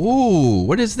ooh,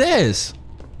 what is this?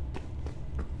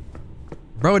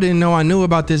 Bro didn't know I knew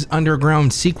about this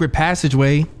underground secret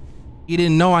passageway. He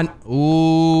didn't know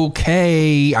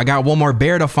okay, I got one more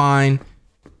bear to find.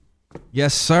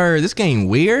 Yes, sir. This game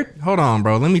weird. Hold on,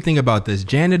 bro. Let me think about this.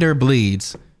 Janitor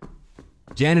bleeds.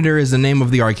 Janitor is the name of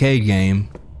the arcade game.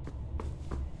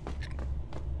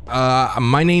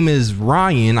 My name is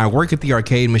Ryan. I work at the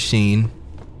arcade machine.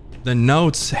 The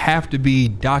notes have to be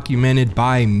documented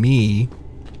by me,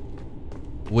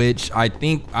 which I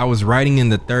think I was writing in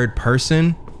the third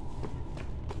person.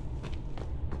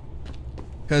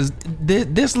 Cause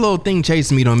this little thing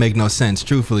chasing me don't make no sense,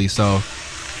 truthfully. So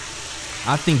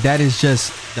I think that is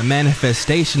just the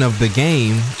manifestation of the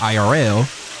game, IRL.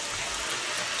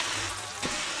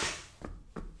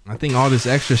 I think all this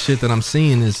extra shit that I'm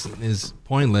seeing is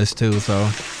pointless too, so.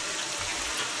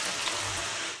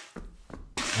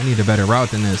 I need a better route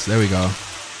than this. There we go.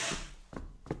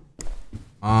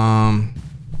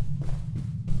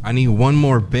 I need one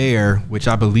more bear, which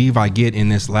I believe I get in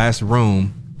this last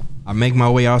room. I make my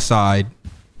way outside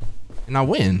and I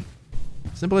win.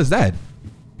 Simple as that.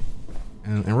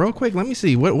 And real quick, let me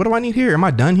see. What do I need here? Am I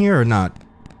done here or not?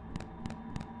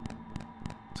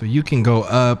 So you can go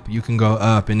up,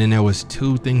 and then there was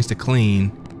 2 things to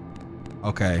clean.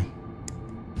 Okay.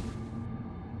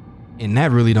 And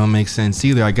that really don't make sense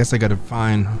either. I guess I gotta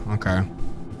find, okay.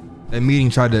 That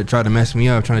meeting tried to mess me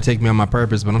up, trying to take me on my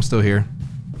purpose, but I'm still here.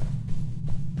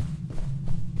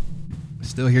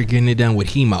 Still here getting it done with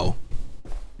Hemo.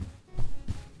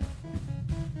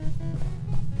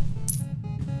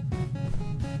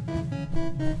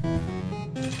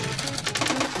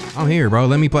 I'm here, bro.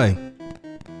 Let me play.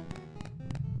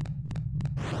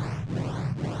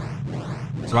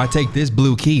 So I take this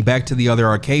blue key back to the other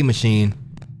arcade machine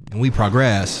and we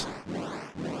progress.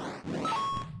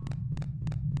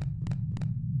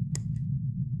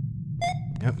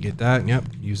 Yep, get that. Yep,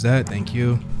 use that. Thank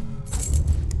you.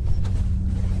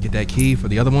 Get that key for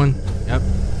the other one. Yep.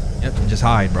 Yep, just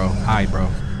hide, bro. Hide, bro.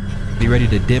 Be ready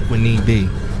to dip when need be.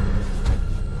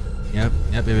 Yep.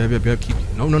 Keep.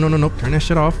 No. Turn that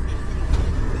shit off.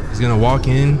 He's gonna walk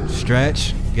in,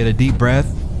 stretch, get a deep breath,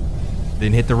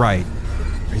 then hit the right.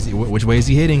 Which way is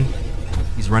he hitting?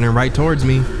 He's running right towards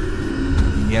me.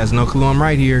 He has no clue I'm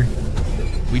right here.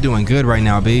 We doing good right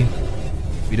now, B.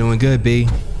 We doing good, B.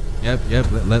 Yep.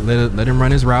 Let him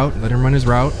run his route. Let him run his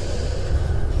route.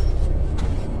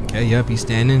 Okay, yep, he's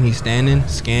standing,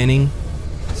 scanning,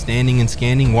 standing and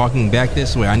scanning, walking back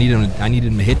this way. I need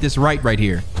him to hit this right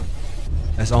here.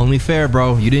 That's only fair,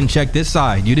 bro. You didn't check this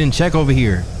side. You didn't check over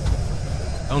here.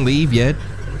 Don't leave yet.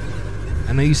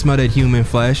 I know you smell that human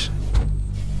flesh.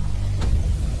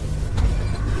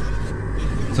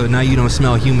 So now you don't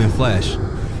smell human flesh.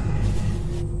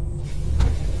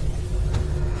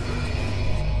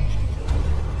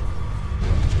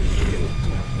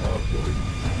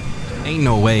 Ain't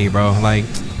no way, bro. Like,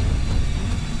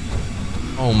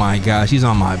 oh my gosh, he's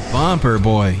on my bumper,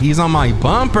 boy. He's on my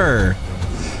bumper.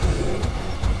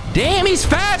 Damn, he's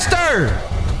faster.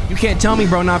 You can't tell me,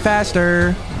 bro, not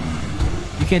faster.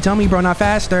 You can't tell me, bro, not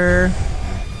faster.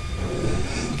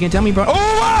 You can't tell me, bro. Oh!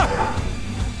 Ah!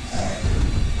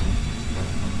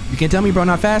 You can't tell me, bro,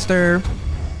 not faster.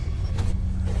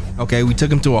 Okay, we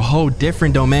took him to a whole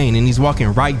different domain and he's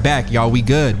walking right back, y'all. We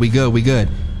good.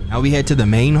 Now we head to the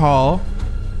main hall,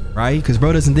 right? Because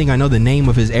bro doesn't think I know the name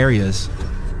of his areas.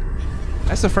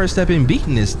 That's the first step in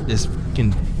beating this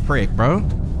fucking prick, bro.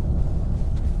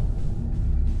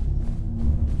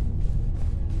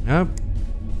 Yep.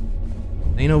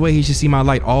 Ain't no way he should see my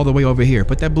light all the way over here.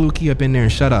 Put that blue key up in there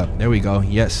and shut up. There we go.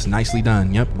 Yes, nicely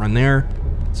done. Yep, run there.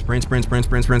 Sprint.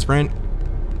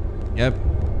 Yep.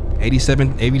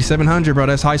 8700, bro.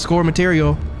 That's high score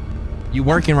material. You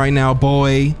working right now,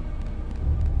 boy.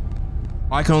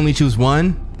 I can only choose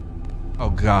one. Oh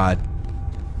God.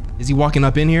 Is he walking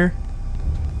up in here?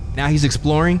 Now he's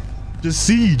exploring. Just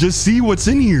see what's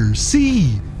in here.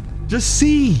 Just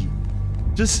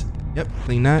Yep,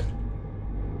 clean that.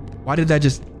 Why did that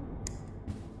just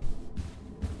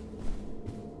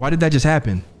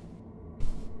happen?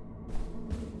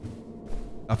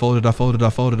 I folded.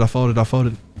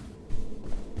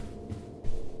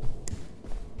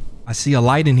 I see a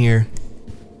light in here.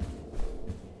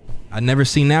 I've never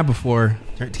seen that before.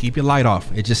 Keep your light off.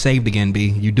 It just saved again, B.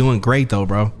 You doing great though,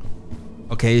 bro.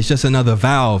 Okay, it's just another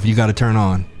valve you gotta turn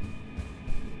on.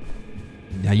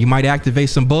 Now you might activate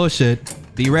some bullshit.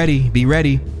 Be ready, be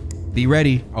ready, be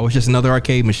ready. Oh, it's just another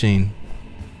arcade machine.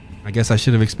 I guess I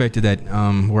should have expected that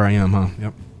where I am, huh?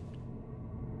 Yep.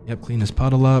 Yep, clean this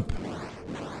puddle up.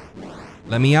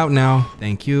 Let me out now.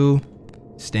 Thank you.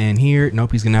 Stand here.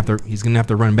 Nope, he's gonna have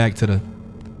to run back to the.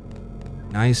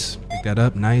 Nice. Pick that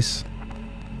up. Nice.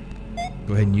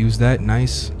 Go ahead and use that.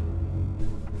 Nice.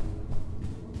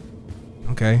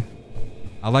 Okay.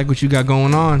 I like what you got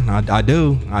going on. I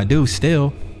do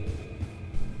still.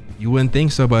 You wouldn't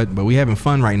think so, but we having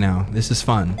fun right now. This is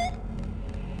fun.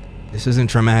 This isn't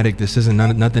traumatic. This isn't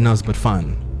nothing else but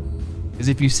fun. Because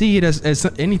if you see it as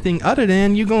anything other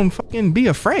than, you gonna fucking be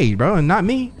afraid, bro. And not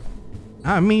me.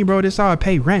 Not me, bro. This is how I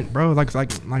pay rent, bro. Like,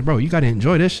 bro, you gotta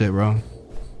enjoy this shit, bro.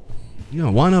 You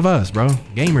know, one of us, bro.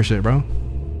 Gamer shit, bro.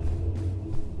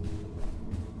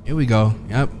 Here we go.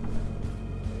 Yep.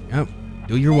 Yep.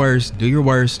 Do your worst. Do your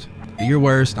worst. Do your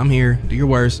worst. I'm here. Do your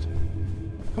worst.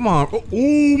 Come on.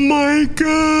 Oh my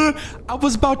god. I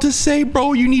was about to say,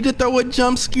 bro, you need to throw a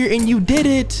jump scare and you did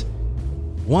it.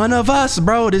 One of us,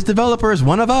 bro. This developer is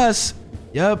one of us.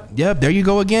 Yep. Yep. There you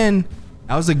go again.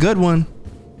 That was a good one.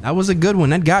 That was a good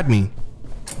one. That got me.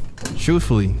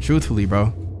 Truthfully,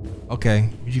 bro. Okay.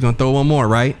 You're gonna throw one more,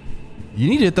 right? You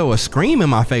need to throw a scream in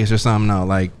my face or something now.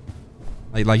 Like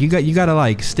you gotta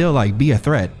like still like be a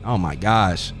threat. Oh my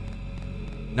gosh.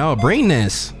 No, bring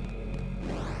this.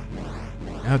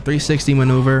 Now 360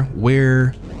 maneuver.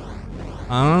 We're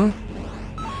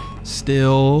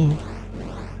still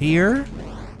here.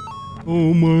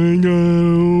 Oh my god.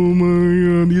 Oh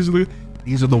my god.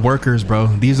 These are the workers, bro.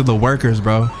 These are the workers,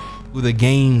 bro. Who the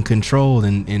game controlled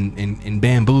and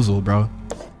bamboozled, bro.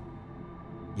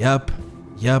 Yep.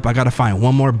 Yep. I gotta find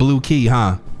one more blue key,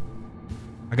 huh?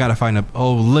 I gotta find a.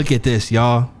 Oh, look at this,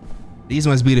 y'all. These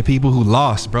must be the people who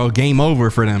lost, bro. Game over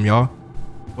for them, y'all.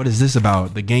 What is this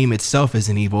about? The game itself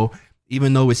isn't evil,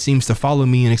 even though it seems to follow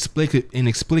me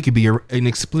inexplicably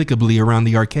around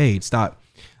the arcade. Stop.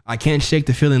 I can't shake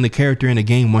the feeling the character in the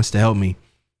game wants to help me.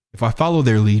 If I follow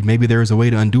their lead, maybe there is a way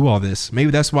to undo all this. Maybe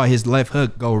that's why his left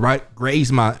hook go right, graze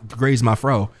my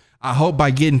fro. I hope by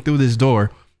getting through this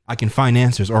door, I can find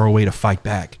answers or a way to fight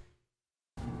back.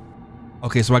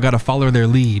 Okay, so I gotta follow their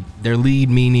lead. Their lead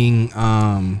meaning,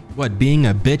 what, being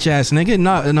a bitch ass nigga?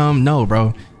 No,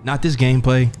 bro. Not this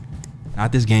gameplay.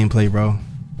 Not this gameplay, bro.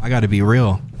 I gotta be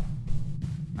real.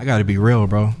 I gotta be real,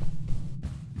 bro.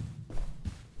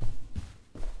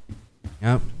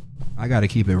 Yep. I gotta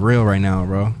keep it real right now,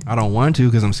 bro. I don't want to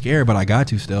because I'm scared, but I got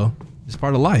to still. It's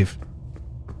part of life.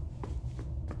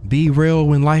 Be real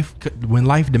when life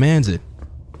demands it.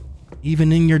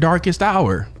 Even in your darkest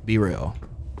hour, be real.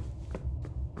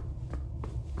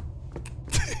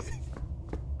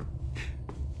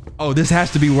 Oh, this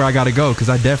has to be where I gotta go because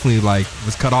I definitely like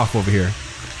was cut off over here.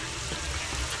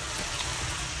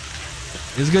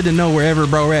 It's good to know wherever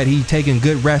bro at, he taking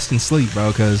good rest and sleep,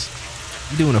 bro, because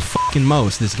you doing a fucking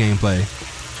most this gameplay.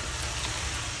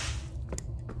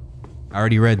 I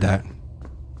already read that.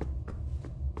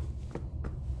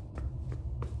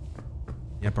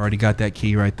 Yep, I already got that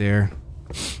key right there.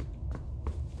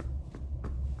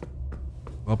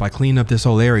 Well, I cleaned up this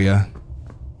whole area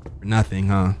for nothing,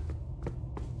 huh?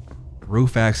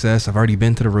 Roof access. I've already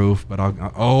been to the roof, but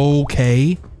I'll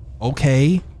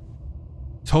okay.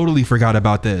 Totally forgot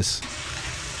about this.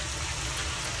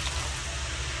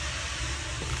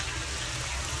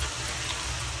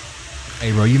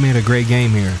 Hey bro, you made a great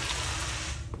game here.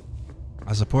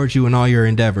 I support you in all your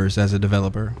endeavors as a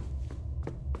developer.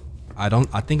 I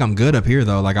think I'm good up here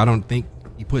though. Like I don't think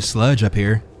you put sludge up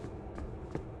here.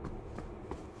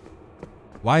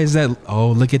 Why is that? Oh,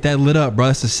 look at that lit up, bro.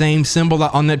 It's the same symbol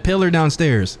on that pillar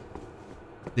downstairs.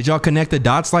 Did y'all connect the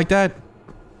dots like that?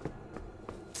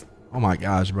 Oh my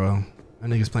gosh, bro.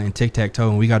 That nigga's playing tic-tac-toe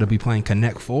and we gotta be playing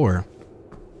Connect 4.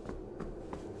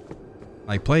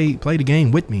 Like play the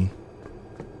game with me.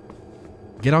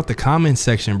 Get out the comments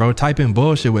section, bro. Type in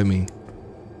bullshit with me.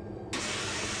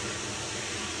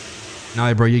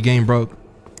 Nah, bro, your game broke.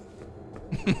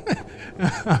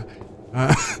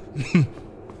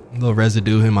 A little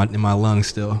residue in my lungs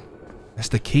still. That's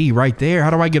the key right there. How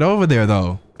do I get over there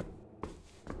though?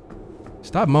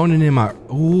 Stop moaning in my.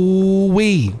 Ooh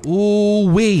wee.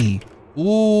 Ooh wee.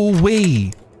 Ooh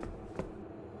wee.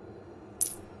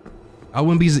 I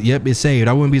wouldn't be. Yep, it's saved.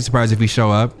 I wouldn't be surprised if we show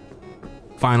up.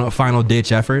 Final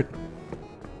ditch effort.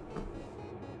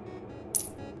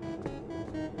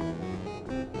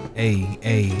 Hey.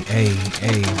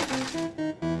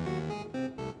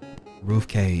 Roof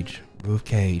cage. Roof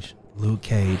cage. Loot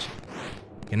cage.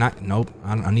 Can I? Nope.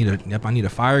 I need a. Yep. I need a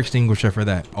fire extinguisher for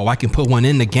that. Oh, I can put one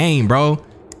in the game, bro.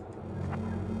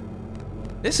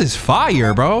 This is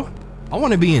fire, bro. I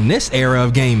want to be in this era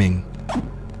of gaming.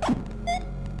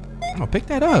 Oh, pick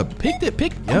that up. Pick.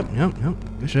 Yep.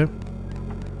 Good shit.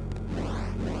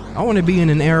 I want to be in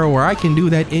an era where I can do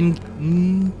that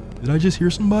in. Did I just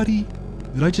hear somebody?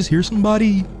 Did I just hear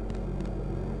somebody?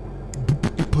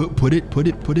 Put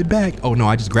it back. Oh no,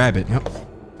 I just grab it. Yep.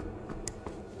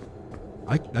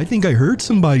 I think I heard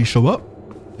somebody show up.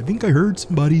 I think I heard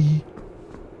somebody.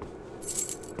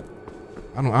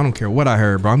 I don't care what I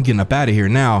heard, bro. I'm getting up out of here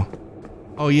now.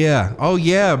 Oh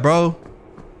yeah, bro.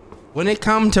 When it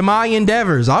comes to my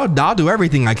endeavors, I'll do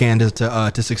everything I can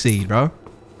to succeed, bro.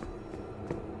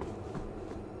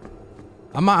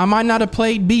 I might not have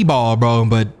played b-ball, bro,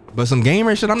 but some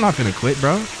gamer shit, I'm not finna quit,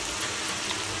 bro.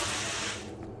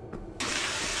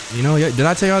 You know, did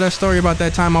I tell y'all that story about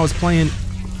that time I was playing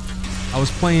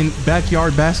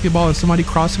backyard basketball and somebody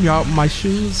crossed me out with my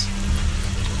shoes?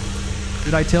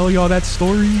 Did I tell y'all that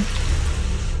story?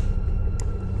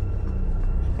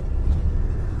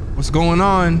 What's going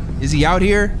on? Is he out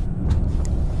here?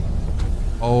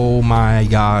 Oh my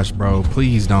gosh, bro.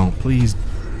 Please don't. Please.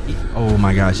 Oh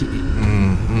my gosh.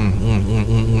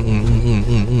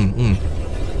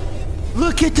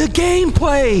 Look at the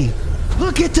gameplay.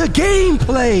 Look at the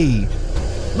gameplay.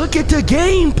 Look at the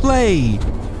gameplay.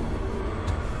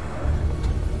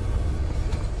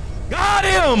 Got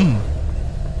him.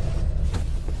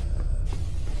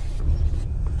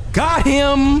 Got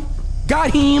him. Got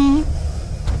him.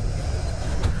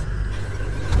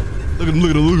 Look at him,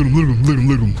 look at him, look at him, look at him, look at him,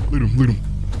 look at him, look at him, look at him.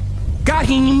 Got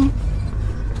him.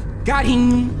 Got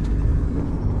him.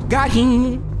 Got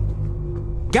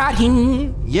him. Got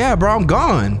him. Yeah, bro, I'm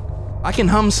gone. I can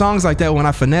hum songs like that when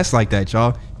I finesse like that,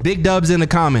 y'all. Big dubs in the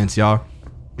comments, y'all.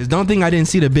 Because don't think I didn't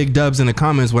see the big dubs in the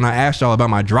comments when I asked y'all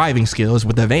about my driving skills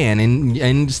with the van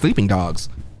and sleeping dogs.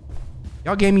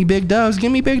 Y'all gave me big dubs.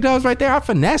 Give me big dubs right there. I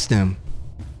finessed him.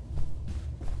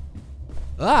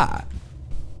 Ah.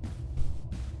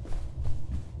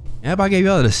 Yep, I gave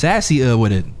y'all the sassy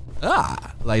with it.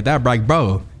 Ah, like that, like,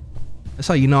 bro. That's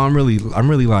how you know I'm really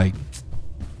like,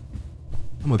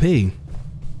 I'm a P.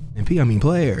 And P, I mean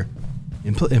player.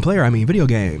 And player, I mean video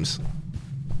games.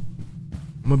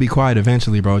 I'm gonna be quiet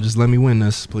eventually, bro. Just let me win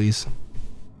this, please.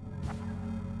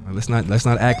 Let's not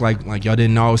act like y'all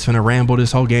didn't know I was finna ramble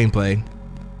this whole gameplay.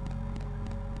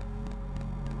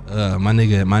 My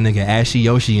nigga Ashy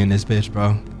Yoshi in this bitch,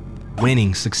 bro.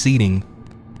 Winning, succeeding.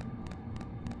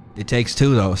 It takes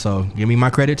two though, so give me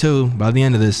my credit too by the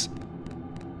end of this.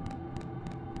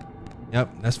 Yep,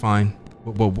 that's fine.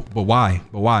 But why?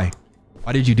 But why?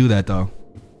 Why did you do that though?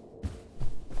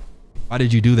 Why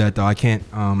did you do that though? I can't.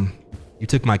 You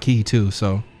took my key too,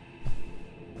 so.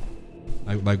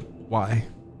 Like why?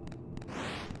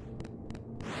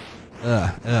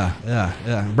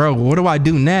 Bro, what do I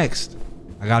do next?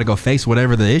 I gotta go face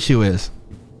whatever the issue is.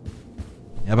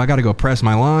 Yep, I gotta go press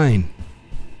my line.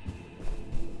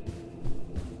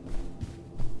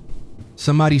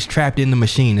 Somebody's trapped in the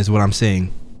machine is what I'm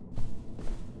saying.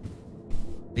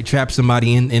 They trapped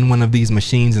somebody in one of these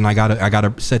machines and I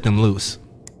gotta set them loose.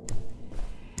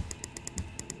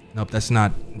 Nope, that's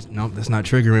not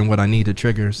triggering what I need to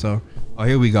trigger, so. Oh,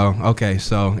 here we go. Okay,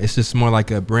 so it's just more like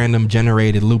a random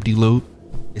generated loop-de-loop.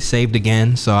 It's saved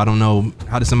again, so I don't know.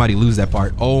 How did somebody lose that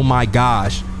part? Oh my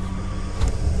gosh.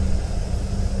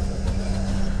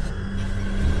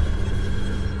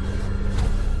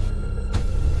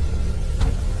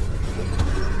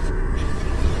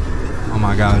 Oh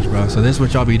my gosh, bro. So this is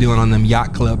what y'all be doing on them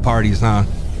yacht club parties, huh?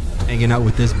 Hanging out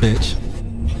with this bitch.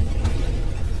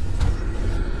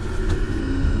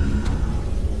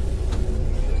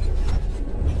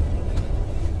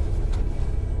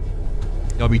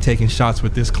 Y'all be taking shots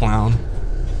with this clown.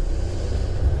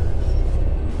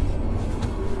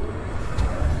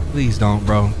 Please don't,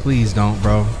 bro. Please don't,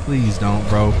 bro. Please don't,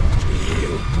 bro.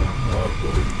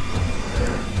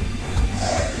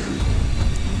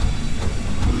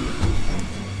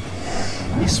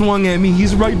 He swung at me.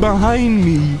 He's right behind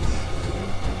me.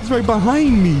 He's right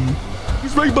behind me.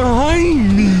 He's right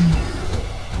behind me.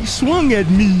 He swung at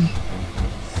me.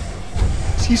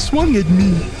 He swung at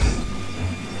me.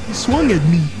 He swung at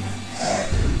me.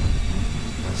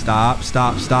 Stop,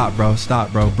 bro.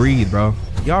 Stop, bro. Breathe, bro.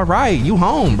 You all right? You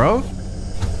home, bro?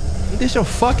 Ain't this your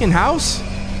fucking house?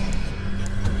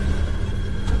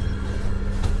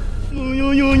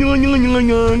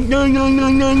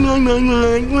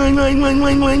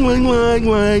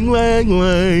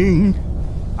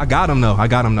 I got him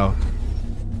though.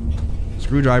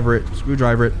 Screwdriver it.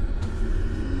 Screwdriver it.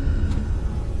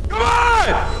 Come on!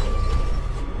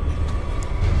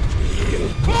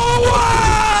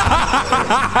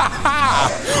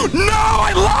 No,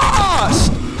 I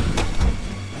lost!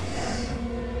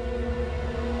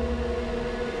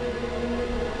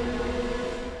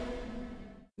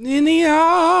 In the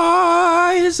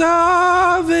eyes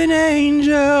of an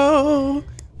angel.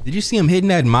 Did you see him hitting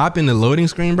that mop in the loading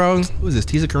screen, bro? Who is this?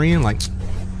 Tisa Korean? Like,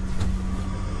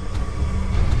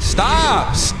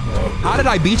 stop! How did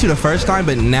I beat you the first time,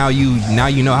 but now you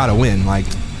know how to win? Like,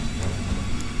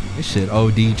 this shit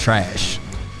OD trash.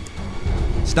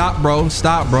 Stop, bro.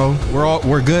 Stop, bro.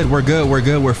 We're good. We're good. We're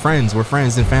good. We're friends. We're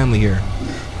friends and family here.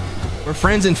 We're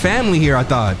friends and family here, I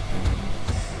thought.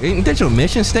 Ain't that your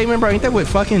mission statement, bro? Ain't that what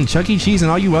fucking Chuck E. Cheese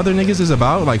and all you other niggas is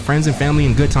about? Like friends and family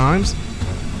and good times?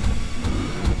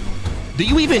 Do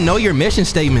you even know your mission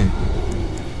statement?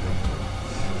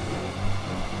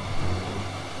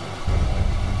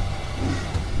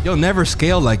 You'll never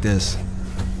scale like this.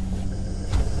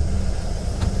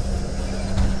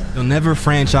 You'll never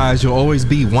franchise. You'll always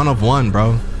be one of one,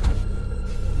 bro.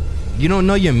 You don't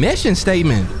know your mission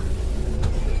statement.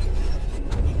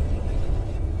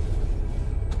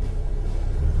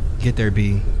 Get there,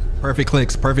 B. Perfect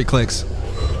clicks, perfect clicks.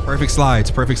 Perfect slides,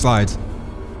 perfect slides.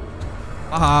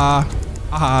 Haha,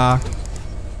 haha.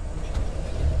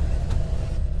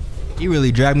 He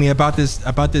really dragged me about this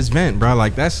vent, bro.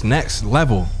 Like, that's next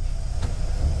level.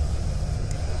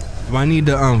 Do I need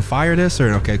to fire this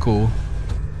or okay, cool.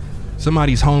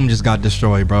 Somebody's home just got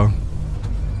destroyed, bro.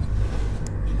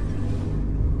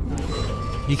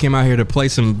 He came out here to play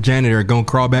some janitor, gonna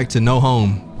crawl back to no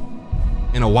home.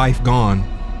 And a wife gone.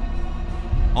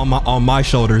 On my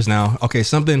shoulders now. Okay,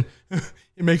 something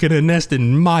you're making a nest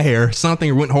in my hair.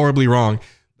 Something went horribly wrong.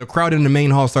 The crowd in the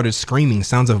main hall started screaming,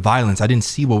 sounds of violence. I didn't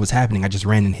see what was happening. I just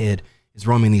ran and hid. It's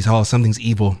roaming these halls. Something's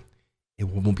evil. It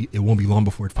won't be long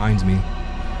before it finds me.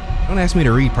 Don't ask me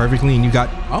to read perfectly and you got,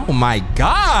 oh my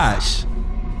gosh.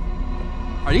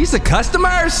 Are these the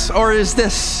customers or is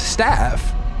this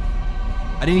staff?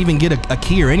 I didn't even get a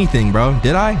key or anything, bro.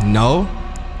 Did I? No.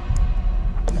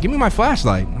 Give me my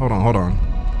flashlight. Hold on, hold on.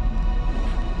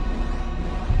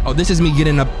 Oh, this is me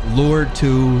getting up lured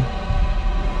to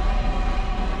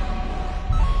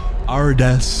our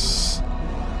desks.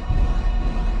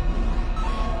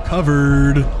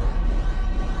 Covered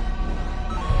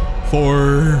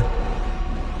for,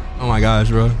 oh my gosh,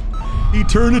 bro.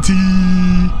 Eternity.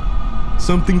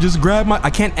 Something just grabbed my,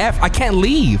 I can't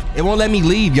leave. It won't let me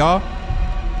leave, y'all.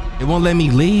 It won't let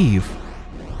me leave.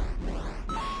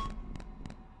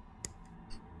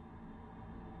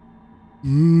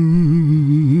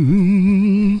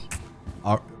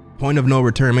 Point of no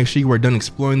return. Make sure you are done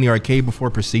exploring the arcade before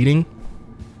proceeding.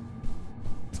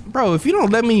 Bro, if you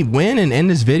don't let me win and end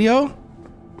this video,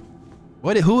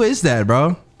 who is that,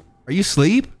 bro? Are you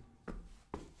asleep?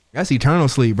 That's eternal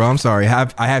sleep, bro. I'm sorry.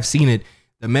 I have seen it.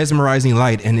 The mesmerizing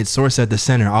light and its source at the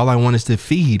center. All I want is to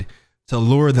feed, to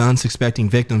lure the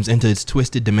unsuspecting victims into its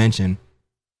twisted dimension.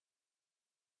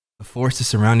 The force is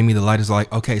surrounding me. The light is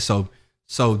like, okay, so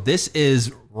this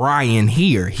is Ryan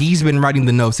here. He's been writing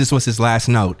the notes. This was his last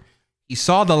note. He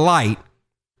saw the light.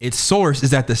 Its source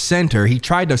is at the center. He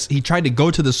tried to go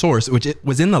to the source, which it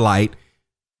was in the light,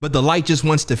 but the light just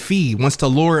wants to feed, wants to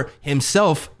lure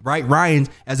himself, right, Ryan,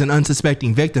 as an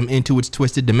unsuspecting victim into its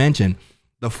twisted dimension.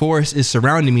 The forest is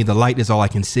surrounding me. The light is all I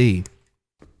can see.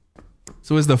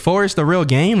 So is the forest the real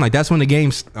game? Like that's when the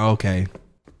game's okay.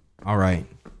 All right.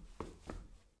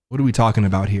 What are we talking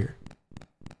about here?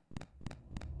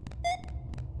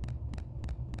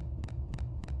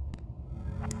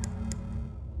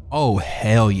 Oh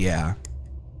hell yeah.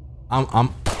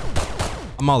 I'm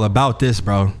all about this,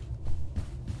 bro.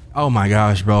 Oh my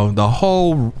gosh, bro. The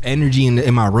whole energy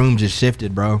in my room just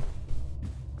shifted, bro.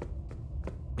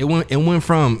 It went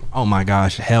from, oh my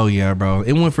gosh, hell yeah, bro.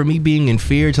 It went from me being in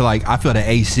fear to like I feel the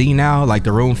AC now, like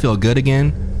the room feel good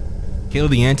again. Kill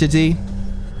the entity.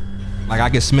 Like I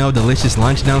can smell delicious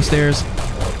lunch downstairs.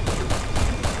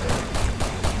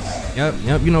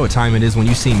 Yep, you know what time it is when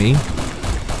you see me.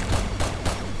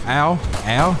 Ow,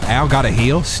 ow, ow, gotta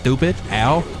heal, stupid,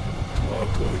 ow.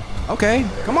 Okay,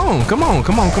 come on. Cause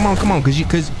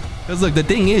look, the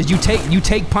thing is you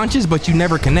take punches, but you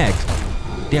never connect.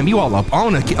 Damn, you all up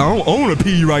on a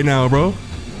pee right now, bro.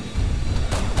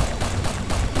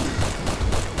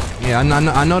 Yeah,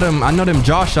 I know them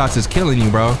jaw shots is killing you,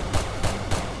 bro.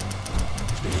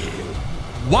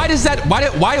 Why is that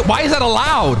allowed? Why is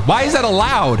that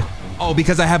allowed? Oh,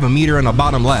 because I have a meter on the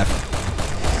bottom left.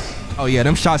 Oh yeah,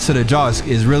 them shots to the jaw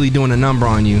is really doing a number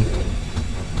on you.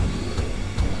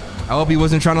 I hope he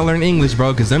wasn't trying to learn English,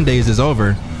 bro, because them days is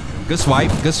over. Good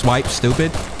swipe,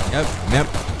 stupid. Yep.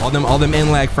 All them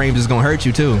in-lag frames is gonna hurt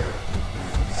you too.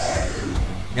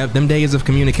 Yep, them days of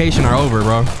communication are over,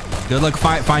 bro. Good luck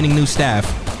finding new staff.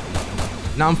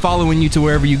 Now I'm following you to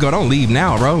wherever you go. Don't leave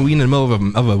now, bro. We in the middle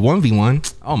of a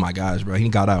 1v1. Oh my gosh, bro. He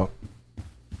got out.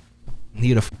 He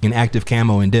had a fucking active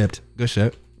camo and dipped. Good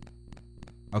shit.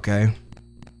 Okay.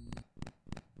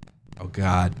 Oh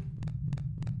God.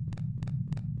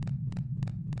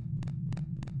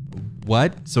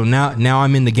 What? So now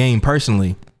I'm in the game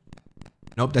personally.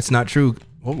 Nope, that's not true.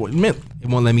 It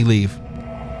won't let me leave.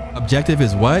 Objective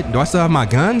is what? Do I still have my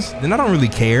guns? Then I don't really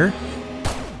care.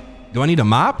 Do I need a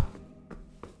mop?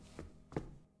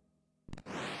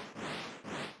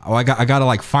 Oh, I gotta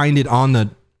like find it on the.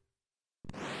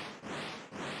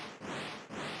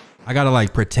 I gotta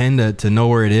like pretend to know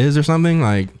where it is or something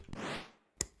like.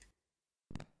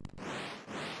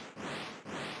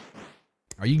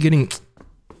 Are you getting?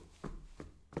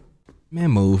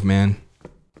 Man, move, man.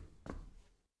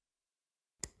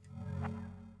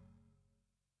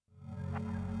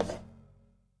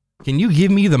 Can you give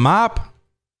me the mop?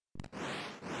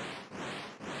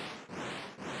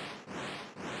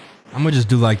 I'm gonna just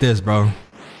do like this, bro.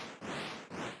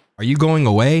 Are you going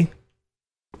away?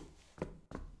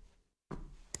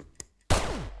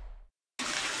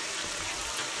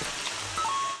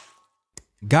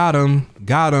 Got him.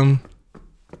 Got him.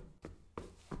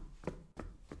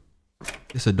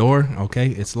 It's a door. Okay,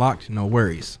 it's locked. No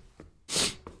worries.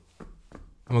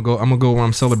 I'm gonna go where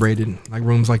I'm celebrated, like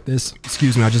rooms like this.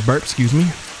 Excuse me, I just burped. Excuse me.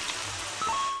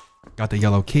 Got the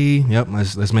yellow key. Yep.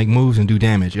 Let's make moves and do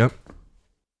damage. Yep.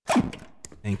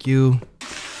 Thank you.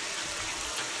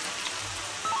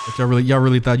 But y'all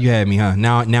really thought you had me, huh?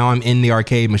 Now I'm in the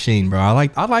arcade machine, bro. I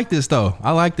like this though.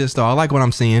 I like what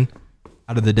I'm seeing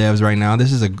out of the devs right now.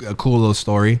 This is a cool little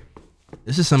story.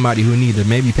 This is somebody who needs to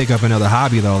maybe pick up another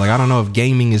hobby though. Like I don't know if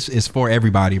gaming is for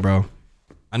everybody, bro.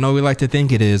 I know we like to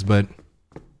think it is, but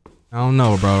I don't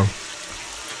know, bro.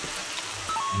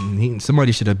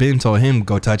 Somebody should have been told him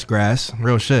go touch grass.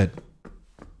 Real shit.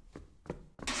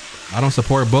 I don't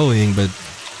support bullying, but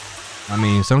I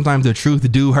mean, sometimes the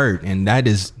truth do hurt, and that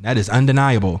is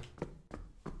undeniable.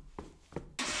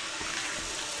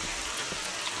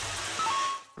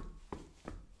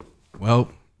 Well,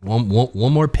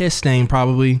 one more piss stain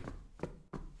probably.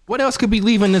 What else could be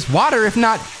leaving this water if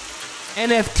not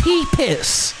NFT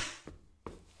piss?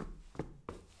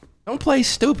 Don't play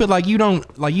stupid like you don't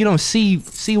see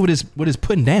what is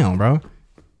putting down, bro.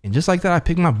 And just like that, I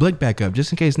picked my blick back up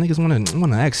just in case niggas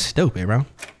wanna act stupid, bro.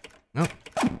 Nope.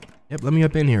 Yep, let me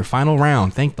up in here. Final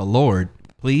round. Thank the Lord,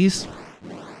 please.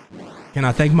 Can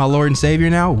I thank my Lord and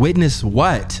Savior now? Witness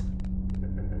what?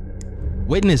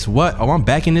 Witness what? Oh, I'm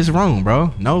back in this room,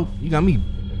 bro. Nope, you got me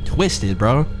twisted,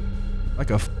 bro. Like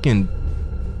a fucking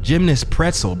gymnast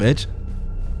pretzel, bitch.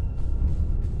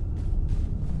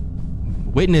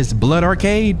 Witness Blood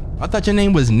Arcade? I thought your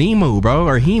name was Nemu, bro,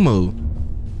 or Hemu.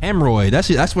 Hemorrhoid.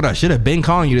 That's what I should have been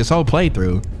calling you this whole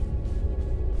playthrough.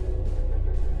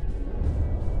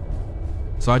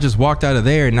 So I just walked out of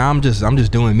there, and now I'm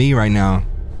just doing me right now.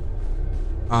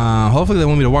 Hopefully they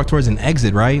want me to walk towards an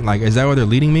exit, right? Like, is that where they're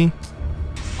leading me?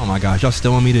 Oh my gosh, y'all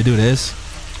still want me to do this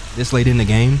late in the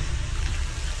game?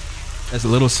 That's a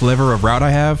little sliver of route I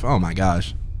have. Oh my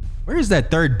gosh, where is that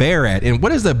third bear at? And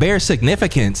what is the bear's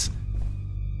significance?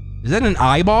 Is that an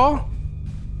eyeball?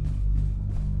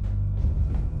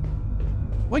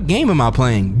 What game am I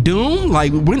playing? Doom?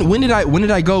 Like when did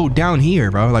I go down here,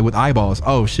 bro? Like with eyeballs?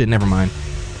 Oh shit, never mind.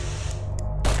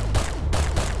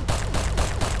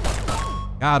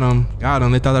 Got him.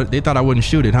 They thought I wouldn't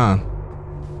shoot it, huh?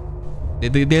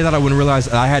 They thought I wouldn't realize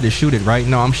I had to shoot it, right?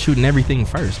 No, I'm shooting everything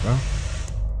first, bro.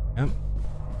 Yep.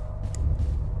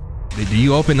 Do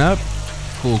you open up?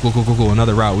 Cool.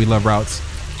 Another route. We love routes.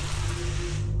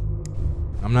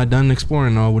 I'm not done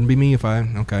exploring though. Wouldn't be me if I.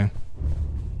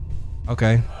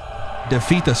 Okay.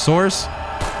 Defeat the source.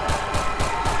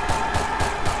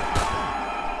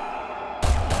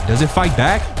 Does it fight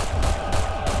back?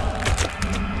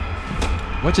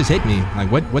 What just hit me?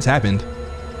 Like what's happened?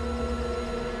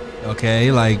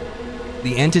 Okay, like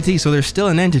the entity. So there's still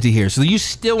an entity here. So you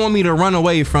still want me to run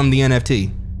away from the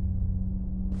NFT?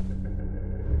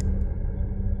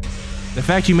 The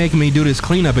fact you making me do this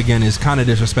cleanup again is kind of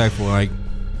disrespectful. Like,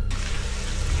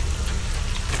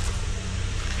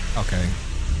 okay.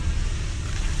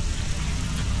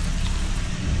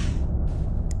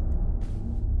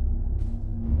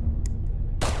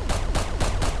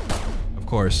 Of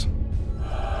course.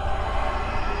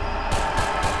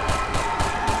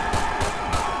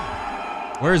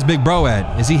 Where's Big Bro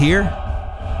at? Is he here?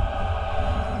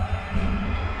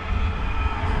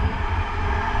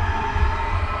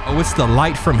 Oh, it's the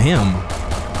light from him.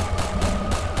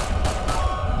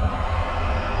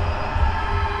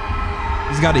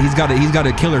 He's got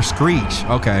a killer screech.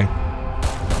 Okay.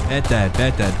 Bet that.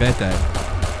 Bet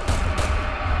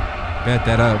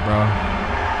that up, bro.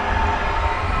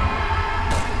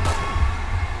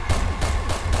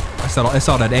 I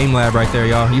saw that aim lab right there,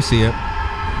 y'all. You see it.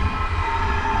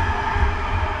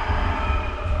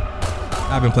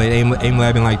 I haven't played aim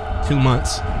lab in like 2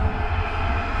 months.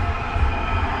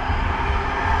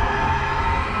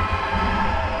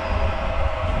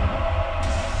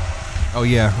 Oh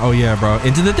yeah, bro.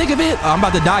 Into the thick of it. I'm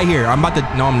about to die here. No, I'm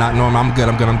not. No, I'm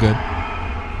good.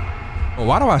 Well,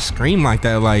 why do I scream like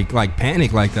that? Like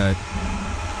panic like that?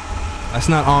 That's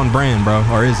not on brand, bro.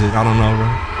 Or is it? I don't know, bro.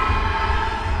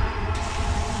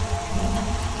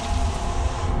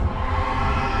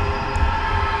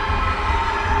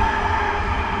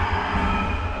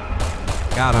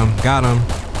 Got him.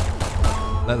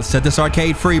 Let's set this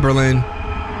arcade free, Berlin.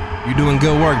 You're doing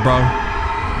good work, bro.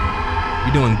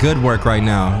 You're doing good work right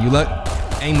now. You look,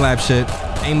 aim lab shit.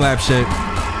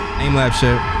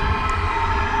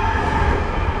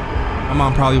 My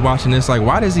mom probably watching this like,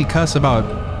 why does he cuss about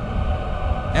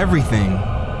everything?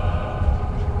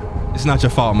 It's not your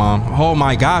fault, Mom. Oh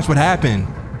my gosh, what happened?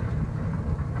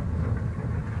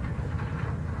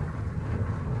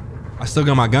 I still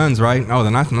got my guns, right? Oh,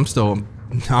 then I'm still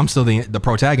the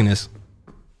protagonist.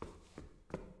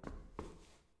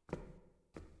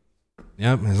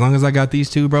 Yep, as long as I got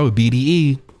these two, bro.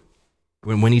 BDE.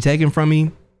 When he taken from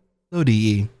me, no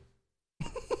DE.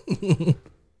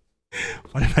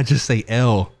 Why did I just say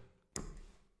L?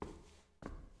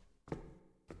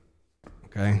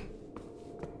 Okay.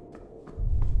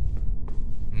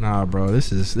 Nah, bro,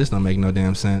 this don't make no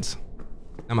damn sense.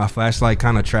 And my flashlight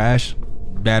kind of trash.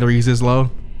 Batteries is low.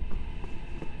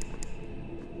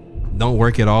 Don't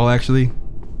work at all, actually.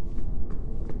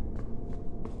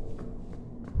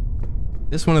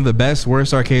 This is one of the best,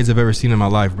 worst arcades I've ever seen in my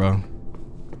life, bro.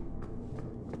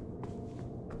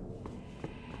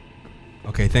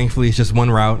 Okay, thankfully it's just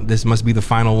one route. This must be the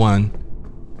final one.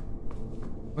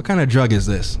 What kind of drug is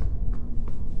this?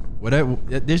 Whatever.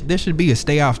 There should be a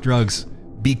stay off drugs.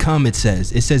 Become, it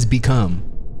says. It says become.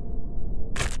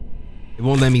 It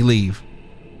won't let me leave.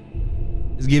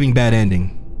 It's giving bad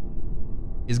ending.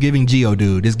 It's giving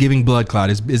Geodude. It's giving Blood Clot.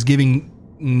 It's giving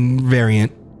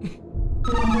variant.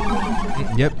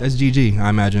 Yep, that's GG, I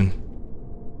imagine.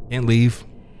 Can't leave.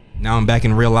 Now I'm back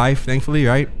in real life, thankfully,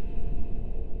 right?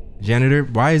 Janitor,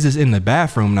 why is this in the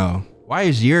bathroom though? Why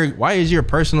is your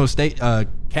personal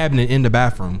cabinet in the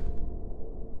bathroom?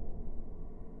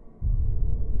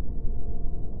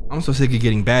 I'm so sick of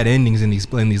getting bad endings in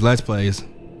these Let's Plays.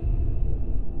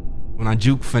 When I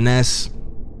juke, finesse,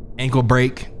 ankle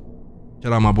break.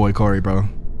 Shout out my boy Corey, bro.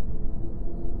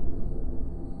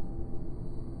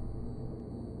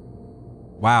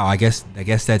 Wow, I guess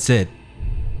that's it.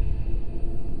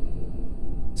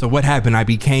 So what happened? I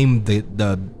became the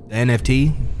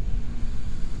NFT?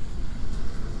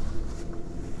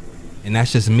 And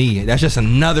that's just me. That's just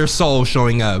another soul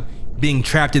showing up, being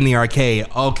trapped in the arcade.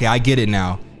 Okay, I get it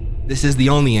now. This is the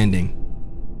only ending.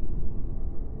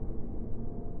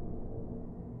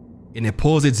 And it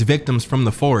pulls its victims from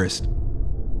the forest.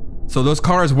 So those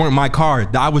cars weren't my car.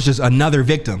 I was just another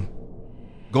victim.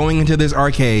 Going into this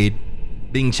arcade,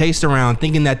 being chased around,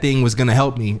 thinking that thing was gonna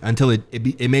help me until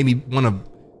it made me one of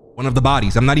the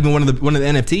bodies. I'm not even one of the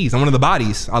NFTs. I'm one of the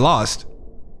bodies. I lost.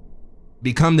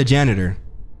 Become the janitor.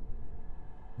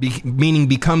 Meaning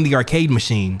become the arcade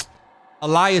machine.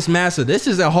 Elias Massa, this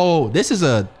is a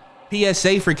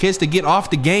PSA for kids to get off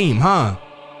the game, huh?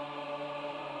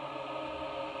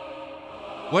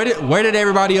 Where did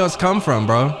everybody else come from,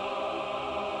 bro?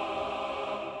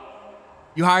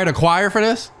 You hired a choir for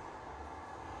this?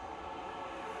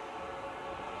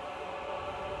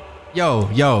 Yo,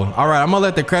 all right, I'm gonna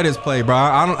let the credits play, bro.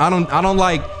 I don't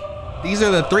like, these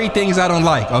are the 3 things I don't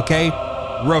like, okay?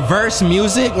 Reverse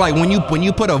music, like when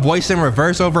you put a voice in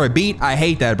reverse over a beat, I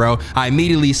hate that, bro. I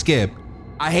immediately skip.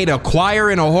 I hate a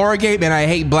choir in a horror game, and I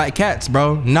hate black cats,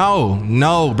 bro.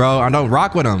 No, bro, I don't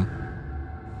rock with them.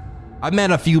 I've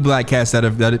met a few black cats that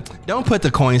don't put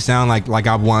the coins down like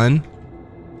I won.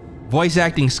 Voice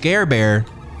acting Scare Bear.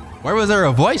 Where was there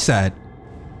a voice at?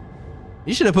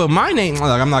 You should have put my name. Look,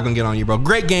 I'm not gonna get on you, bro.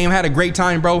 Great game, had a great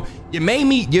time, bro. You made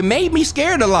me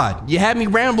scared a lot. You had me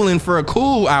rambling for a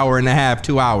cool hour and a half,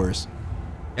 2 hours.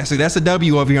 That's a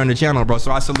W over here on the channel, bro.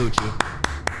 So I salute you.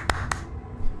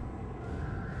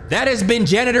 That has been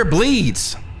Janitor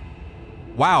Bleeds.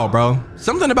 Wow, bro.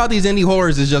 Something about these indie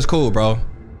horrors is just cool, bro.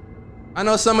 I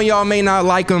know some of y'all may not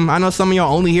like them. I know some of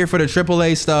y'all only here for the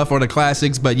AAA stuff or the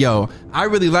classics, but yo, I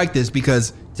really like this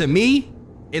because to me,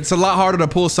 it's a lot harder to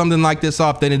pull something like this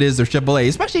off than it is the AAA,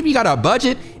 especially if you got a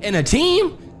budget and a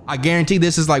team. I guarantee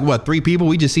this is like, what, 3 people?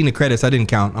 We just seen the credits. I didn't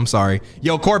count. I'm sorry.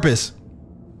 Yo, Corpus,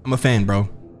 I'm a fan, bro.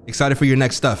 Excited for your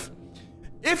next stuff.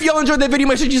 If y'all enjoyed that video,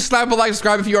 make sure you slap a like,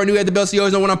 subscribe if you are new, hit the bell so you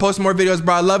always know when I'm posting more videos,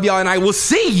 bro. I love y'all, and I will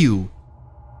see you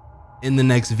in the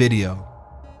next video.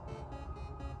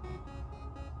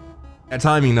 That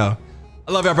timing, though.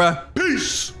 I love y'all, bro.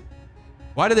 Peace.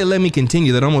 Why did they let me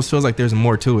continue? That almost feels like there's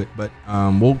more to it, but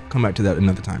we'll come back to that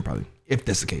another time, probably, if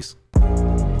that's the case.